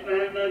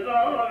Rashman that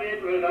drove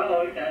it was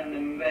old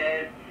Cannon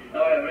Grace.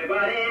 Now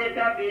everybody's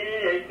happy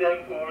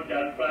except poor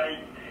John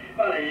Frank.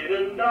 But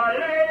even though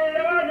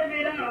there was a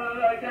bit of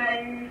a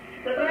time,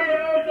 the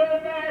drivers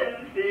of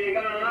Nancy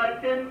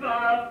got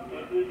involved.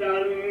 But the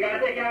John got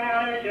the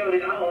car, sure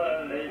it's all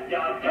of his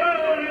job.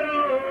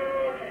 Toodle-oo,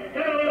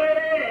 toodle-ee,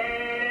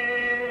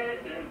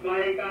 since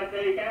Mike got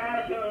the car,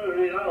 sure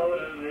it's all of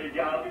his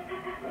job.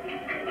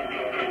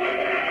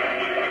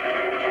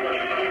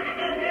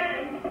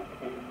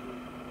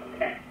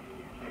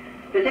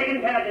 The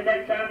second part of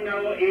that song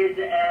now is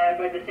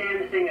by the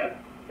same singer,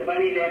 the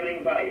Bunny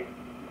Labouring Boy.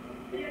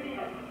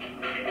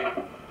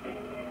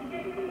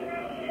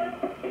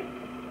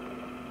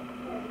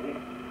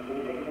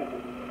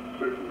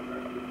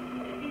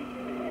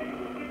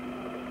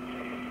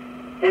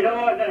 Hello,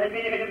 there has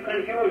been a bit of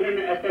confusion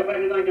as to whether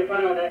we're going to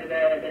follow the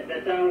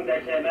song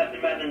that Martin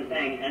McGrath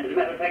sang, and as a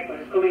matter of fact what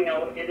is coming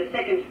now is the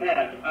second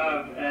part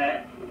of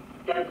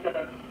John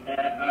Stothers'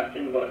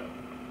 Austin Bus.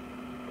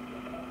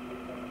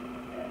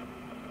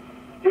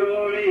 You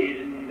read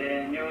in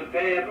the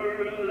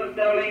newspapers of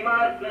Sterling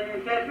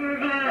Marston settled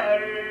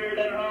married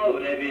and how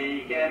they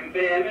became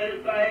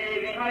famous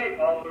driving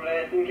high-power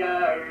racing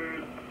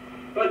cars.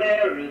 But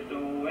there is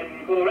two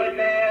in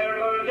Cooraclare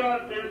who'll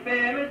just as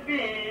famous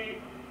be.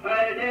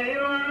 I'll tell you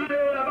all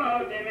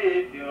about them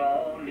if you'll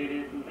only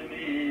listen to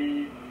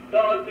me.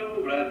 Those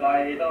two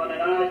provide on an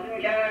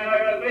Austin car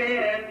of great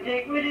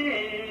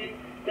antiquity.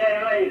 They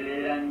hide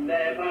it and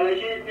they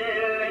polish it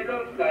till it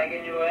looks like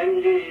a new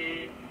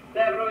MG.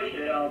 They brush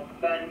it up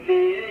and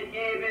clean it,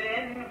 keep it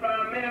in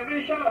from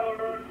every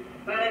shower.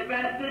 And its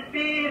fastest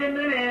speed in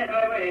the main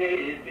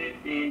highway is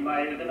 15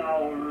 miles an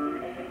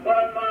hour.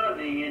 One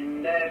morning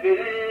in the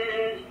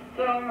village,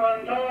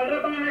 someone told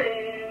the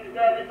boys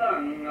that a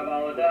song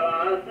about their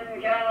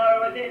Austin car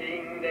was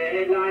hitting the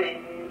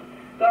headlines.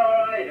 So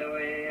right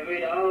away,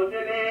 without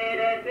delay,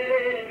 they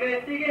said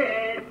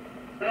investigate.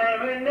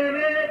 And when they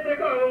met the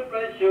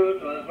culprit,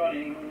 shoot was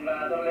running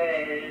rather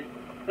late.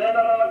 And the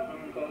Lord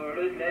from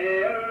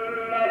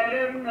Cooraclare at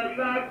 11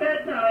 o'clock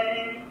that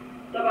night.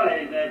 The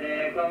boys said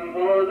their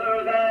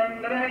composers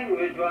and the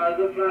language was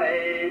a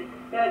flight.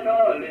 They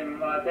told him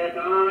what they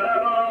thought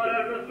about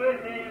it was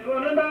Christy's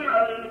one and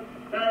all.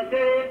 And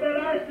said the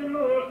last and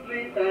more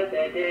sweet that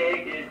they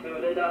take it to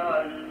the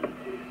doll.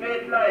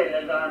 Miss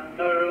Lila's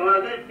under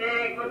was at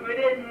stake, but we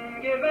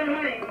didn't give a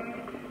hang.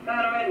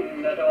 And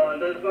when they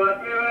told us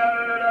what we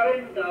were,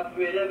 they went up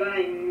with a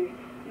bang.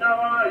 Now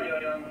all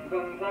your young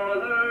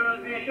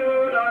composers, be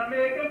sure don't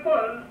make a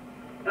fuss.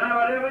 And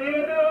whatever you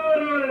do,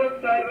 don't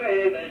look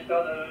sideways as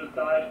Stothers,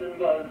 Starch and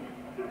Buzz.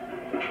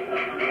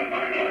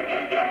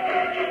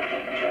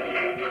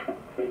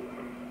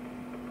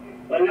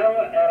 Well, now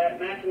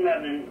Martin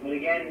McGrath will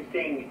again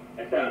sing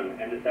a song,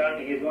 and the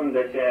song is one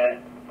that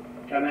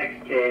Tom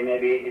X-K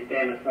maybe is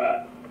famous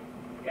for.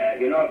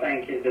 You know,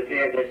 Frank, is the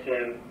play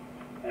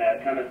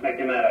that Thomas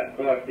McNamara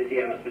wrote this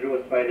year and was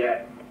produced by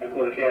the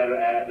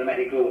Cooraclare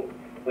dramatic group.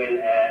 Well,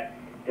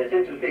 the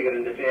central figure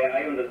in the play,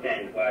 I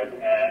understand, was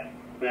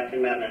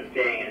Martin McGrath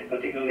playing, and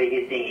particularly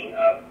his singing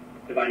of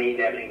the Bonnie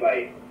Dabbling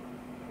Boy.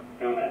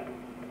 No, Martin.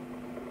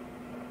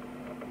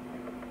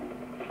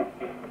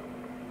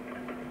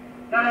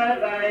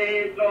 As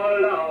I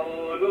stroll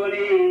out good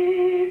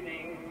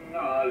evening,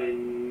 all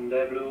in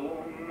the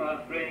bloom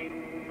of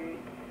spring,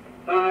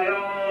 I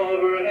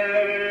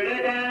overheard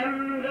a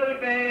damsel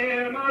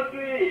fair most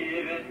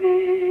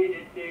grievously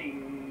did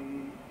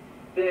sing,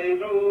 saying,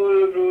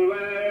 "Cruel, cruel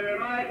were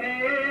my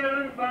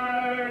parents'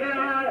 bird, and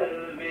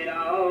I'll be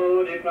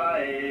now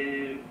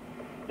deprived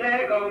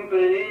the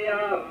company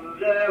of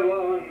the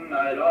one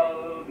I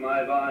love,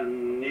 my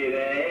bonny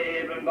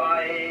labouring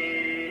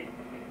boy.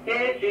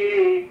 His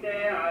cheeks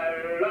they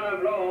are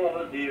of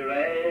rosy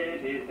red,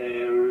 his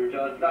hair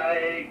just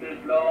like the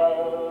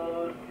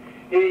sloes.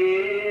 He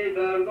is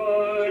of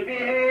good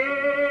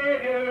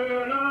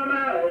behaviour, no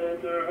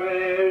matter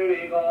where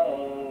he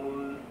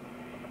goes.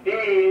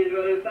 His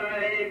good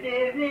sight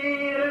is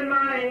near and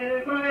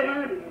mild, quite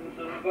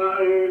handsome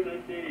for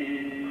to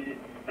see.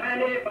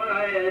 And if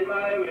I had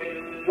my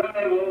will,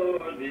 I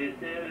would be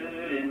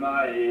still in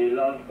my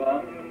love's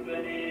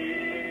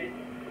company.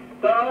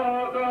 So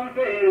come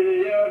fill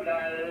your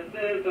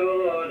glasses to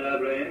the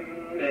brim,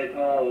 let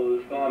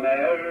toast go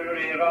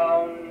merry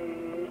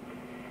round.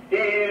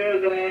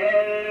 Here's a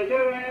health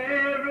to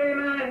every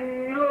man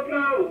who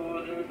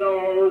ploughs and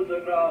sows the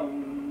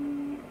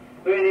ground.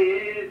 When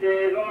his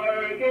day's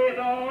work is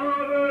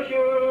over,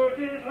 sure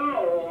 'tis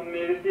home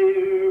he'll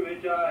steer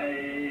with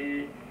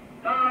joy.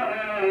 How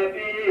happy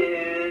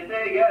is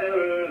the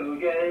girl who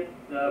gets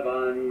the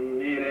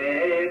bonny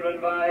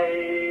labouring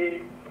by.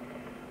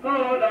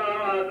 Oh,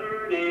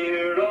 daughter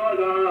dear,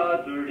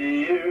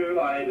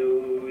 why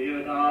do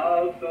you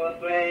talk so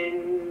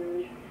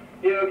strange?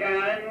 You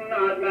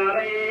cannot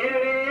marry a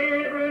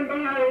labouring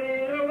by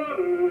the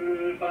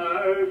world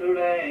far to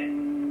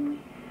range.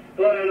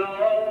 But a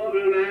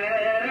noble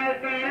man has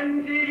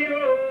fancied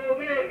you,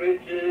 great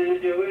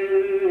riches you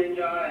will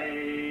enjoy,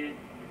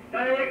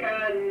 and you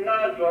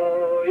cannot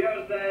throw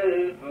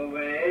yourself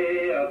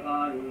away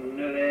upon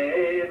a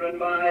labouring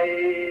by.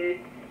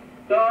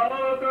 So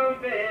come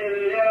fill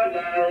your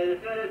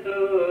glasses to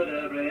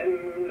the brim,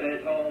 let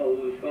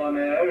toast go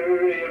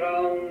merry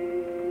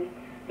round.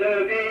 The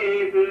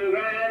people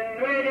grand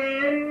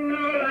within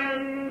our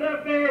land of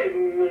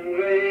fame and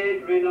great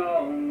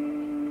renown,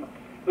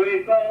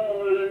 with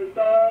golden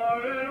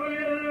store and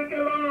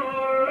welcome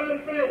o'er,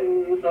 and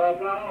friends so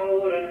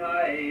proud and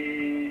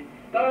high.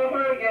 Don't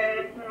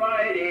forget,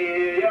 my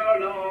dear, your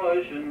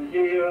notions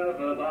here of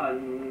a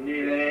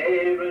bonny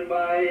labouring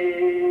by.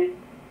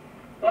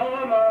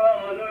 Oh,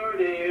 mother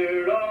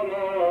dear,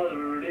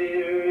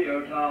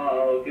 your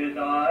talk is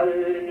all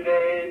in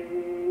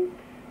vain.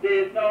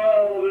 This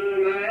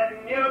noble man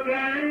you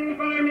planned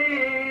for me,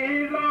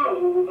 his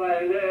love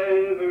I'll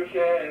never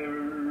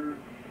share.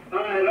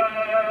 I'd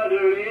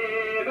rather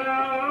live a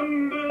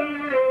humble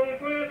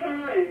life where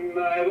time I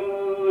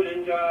would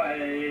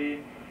enjoy,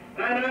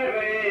 and I'd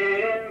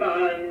wait in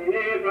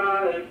bonny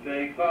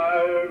prospect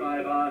for my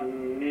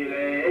bonny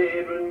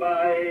labouring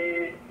by.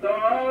 So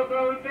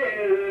come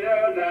fill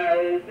your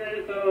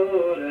glasses to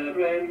the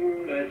brim,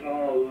 let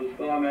toast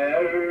go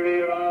merry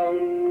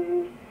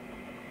round.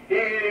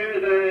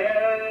 Here's a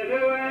health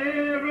to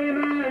every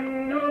man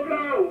who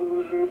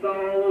ploughs and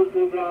sows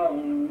the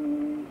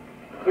ground.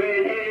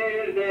 When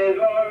his day's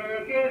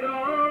work is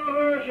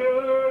over,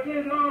 sure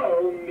 'tis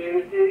home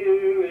he'll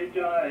steer with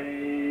joy.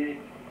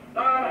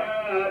 How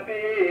happy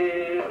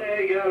is the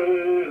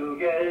girl who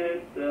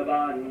gets the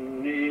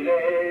bonny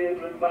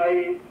labouring by.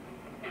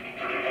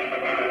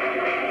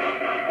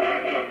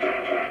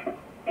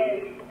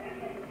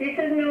 This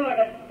is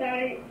Nora.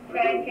 Sorry,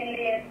 Frank and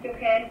Lena, you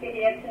can't be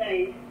here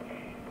tonight.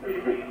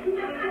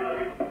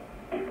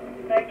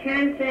 I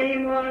can't say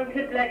any more of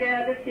it like I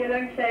just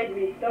alongside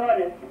me,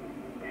 Dora.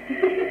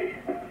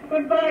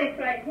 Goodbye,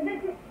 Frank.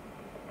 Next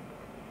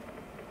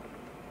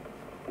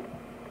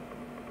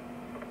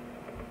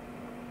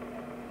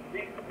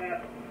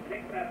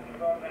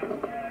program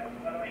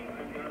following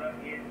on Europe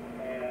is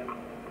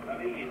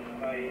arranged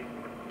by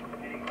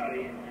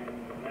Corry and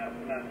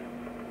Martin.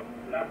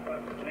 Last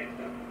one next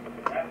time.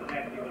 After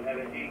that, you will have a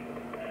big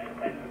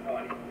silent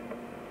party.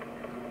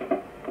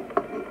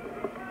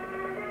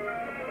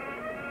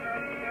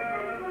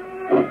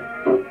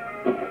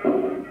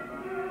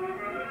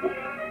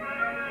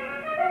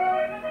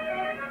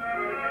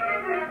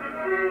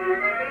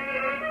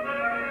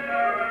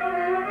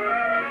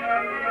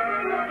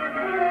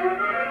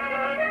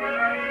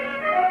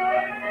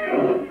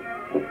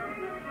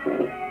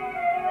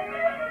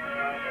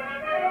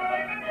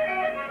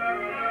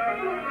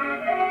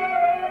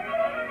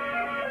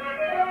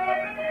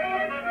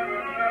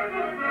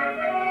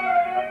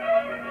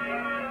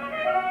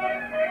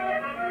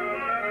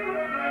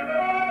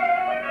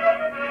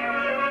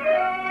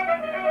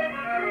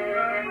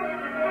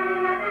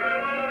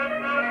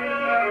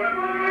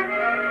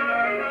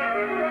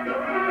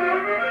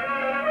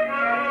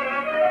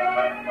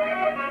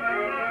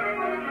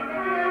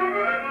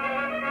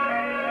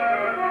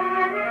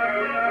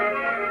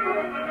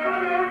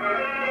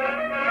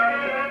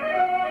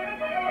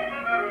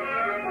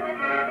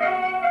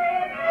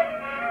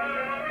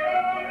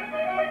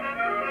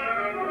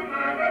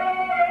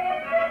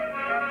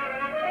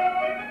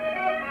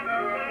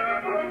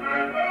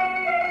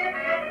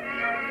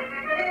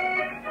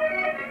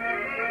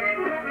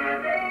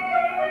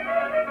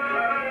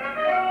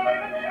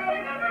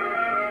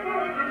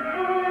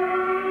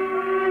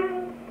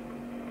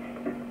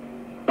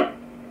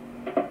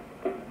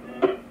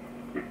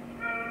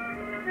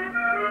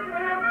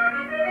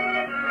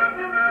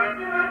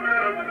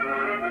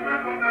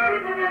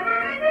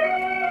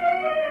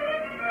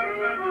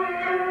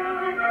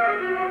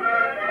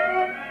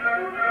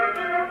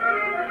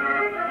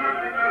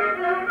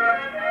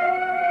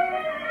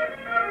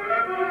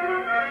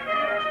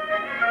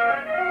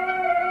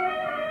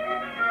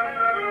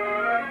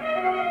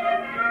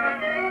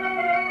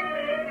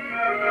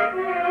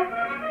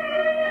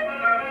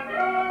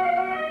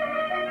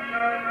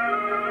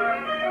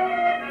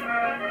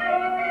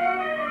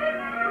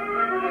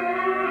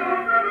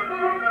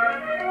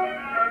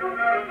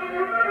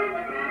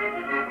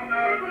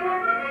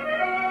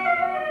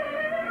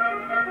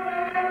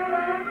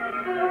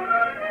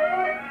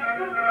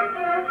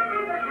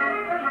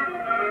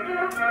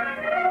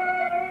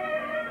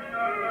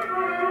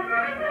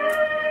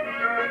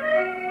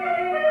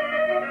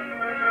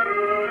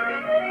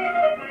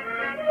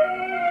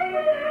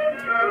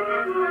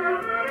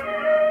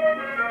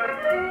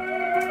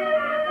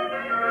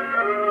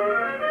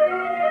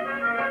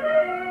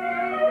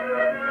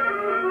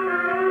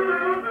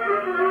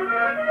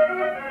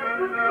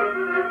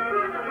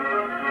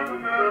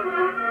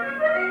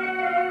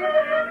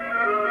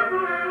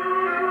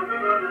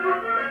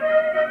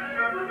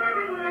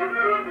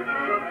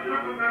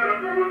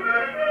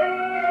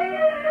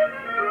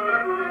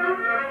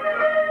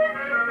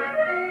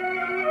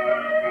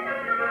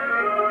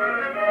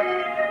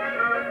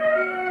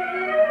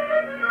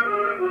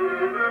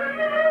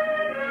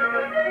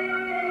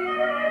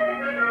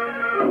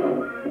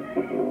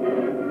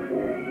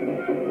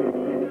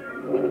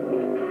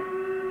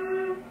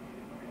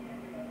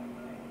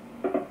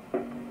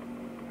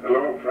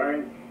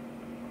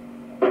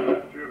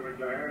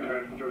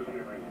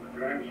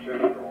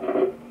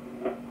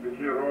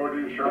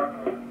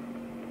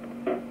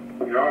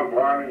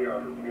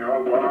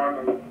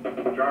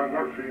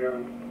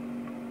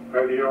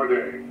 Paddy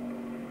O'Day.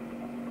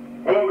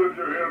 All did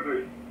you hear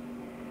this?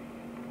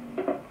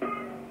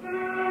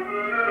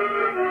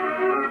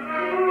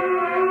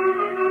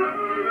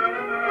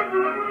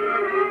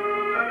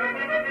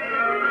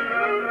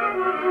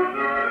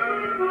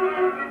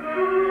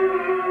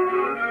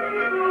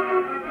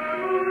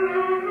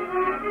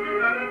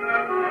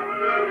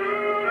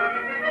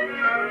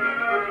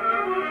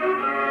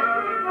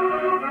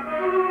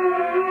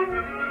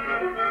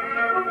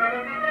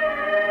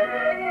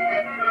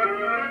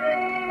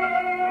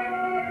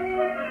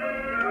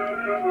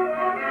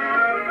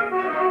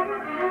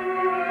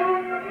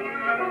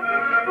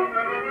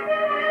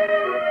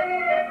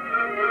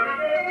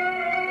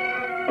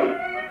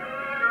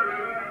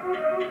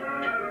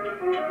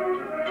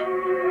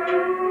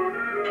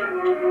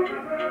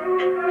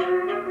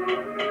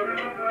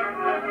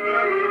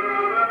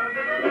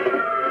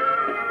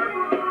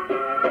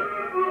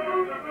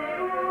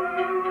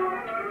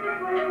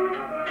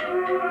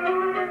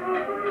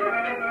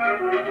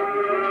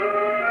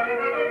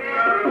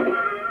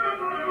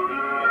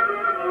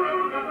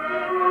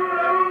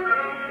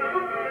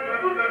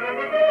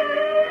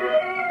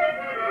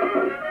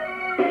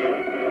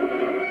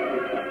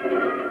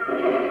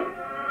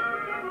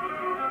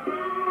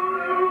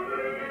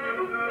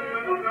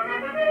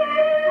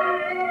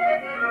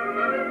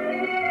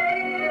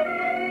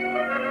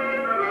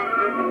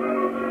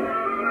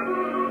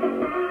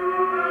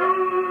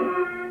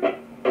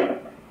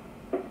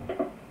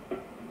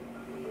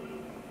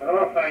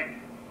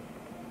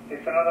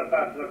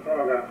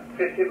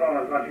 Christy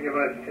want to give a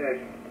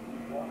recitation.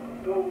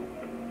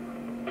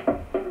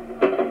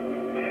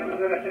 Name of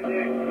the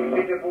recitation will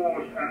be the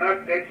booze, and not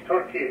next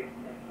turkey.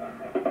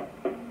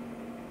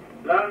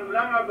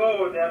 Long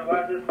ago there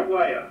was a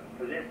squire,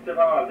 possessed of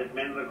all that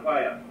men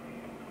require.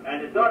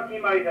 And he thought he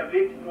might have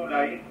lived through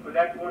life, but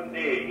that one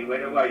day he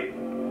wed a wife.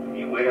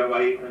 He wed a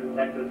wife and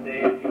set to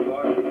sail, he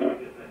was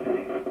business at the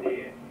next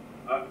day.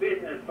 Of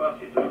business first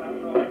she took her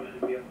soul,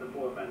 and pierced the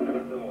poor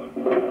man's soul.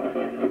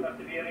 And the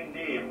persevering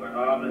dame were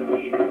all in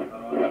need of her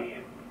own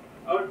game.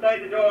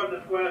 Outside the door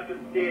the squire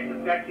should stay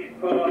to scratch his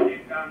paw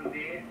this long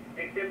day,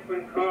 except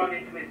when called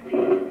into his teeth,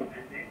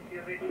 and then she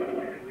wretched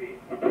away.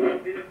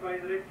 Vilify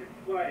the wretched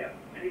squire,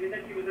 and even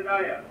that she was a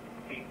liar.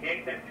 She'd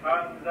take the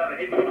tongues of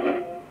heavy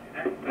fool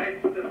and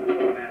smash the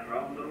poor man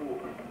round the room.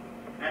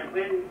 And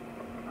when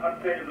her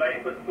thread of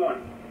life was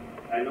spun,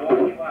 and all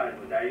he was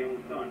a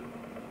young son,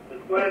 the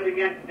squire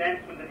began to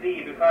dance with the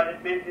glee because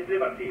it meant his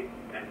liberty,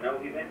 and now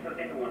he ventured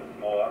in once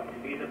more to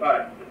be the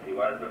boss as he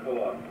was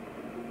before.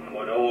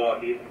 But oh,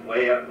 he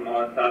swears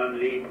more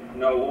solemnly,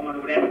 no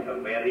woman would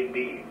enter where he'd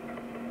be.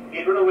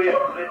 He'd run away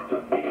from the rest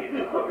of the day, and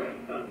his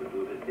son would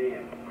do the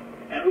same.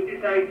 And with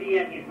this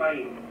idea in his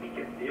mind, he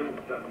kept the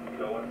youngster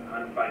close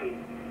and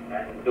fine.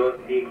 And thus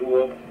he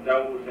grew up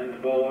stout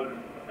and bold,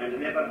 and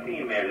never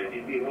female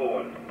did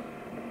behold.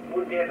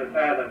 One day the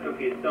father took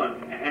his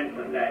son, a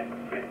handsome lad,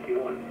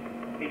 21.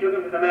 He took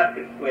him to the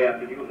market square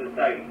to view the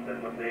sights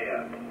that were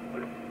there.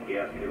 But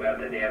scarcely were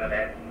they there,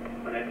 alas,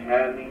 when a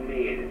charming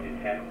maiden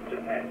did chance to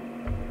pass,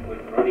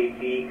 with ruddy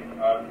cheeks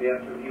all fair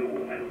to view,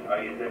 and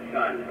eyes that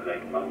shone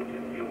like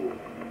mountain dew.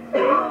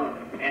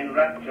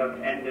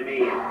 Enraptured and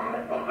amazed,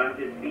 upon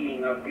this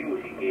being of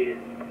beauty gazed,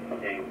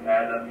 saying,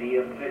 Father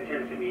dear, stretch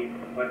unto me,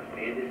 what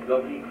may this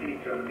lovely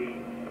creature be?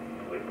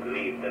 With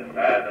grief the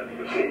father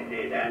shook his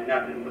head, and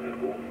nothing but a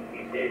ghost,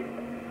 he said.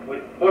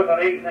 With butter,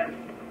 eggs,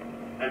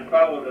 and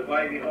fowl, the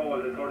boy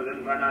behold, the colour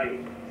than one eye.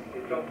 He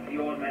took the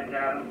old man's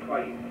arm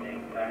twice,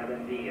 saying, Father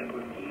dear,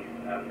 what peace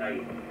are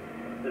nice.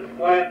 The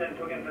squire then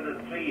took him to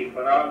the street,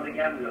 where all the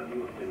gamblers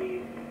used to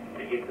meet,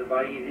 and yet the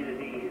boy is ill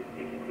at ease,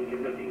 he can think of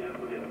nothing and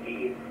put his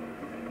teeth.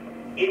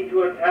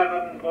 Into a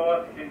tavern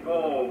both did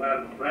go,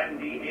 where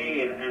brandy,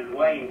 ale, and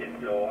wine did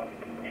flow,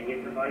 and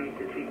yet the boy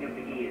to think of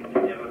the ease,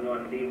 and never nor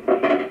seemed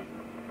to.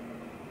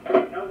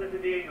 Now that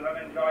today you have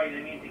enjoyed,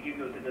 I mean to give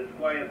you to the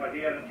squire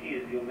whatever it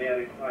is you may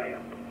require.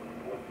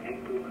 Oh,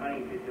 thank you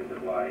kindly, said the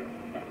boy,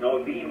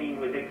 now beaming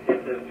with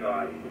excessive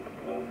joy.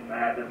 Oh,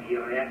 Father, be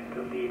rest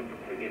of me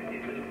to get this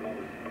little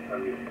goose for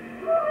me.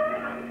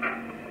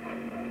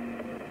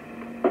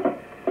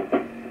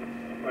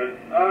 Well,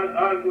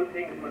 all good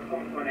things must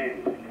come to an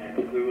end,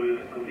 and we will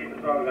complete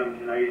the program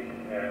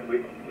tonight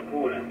with the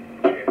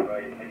Cooraclare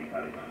by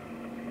Paddy.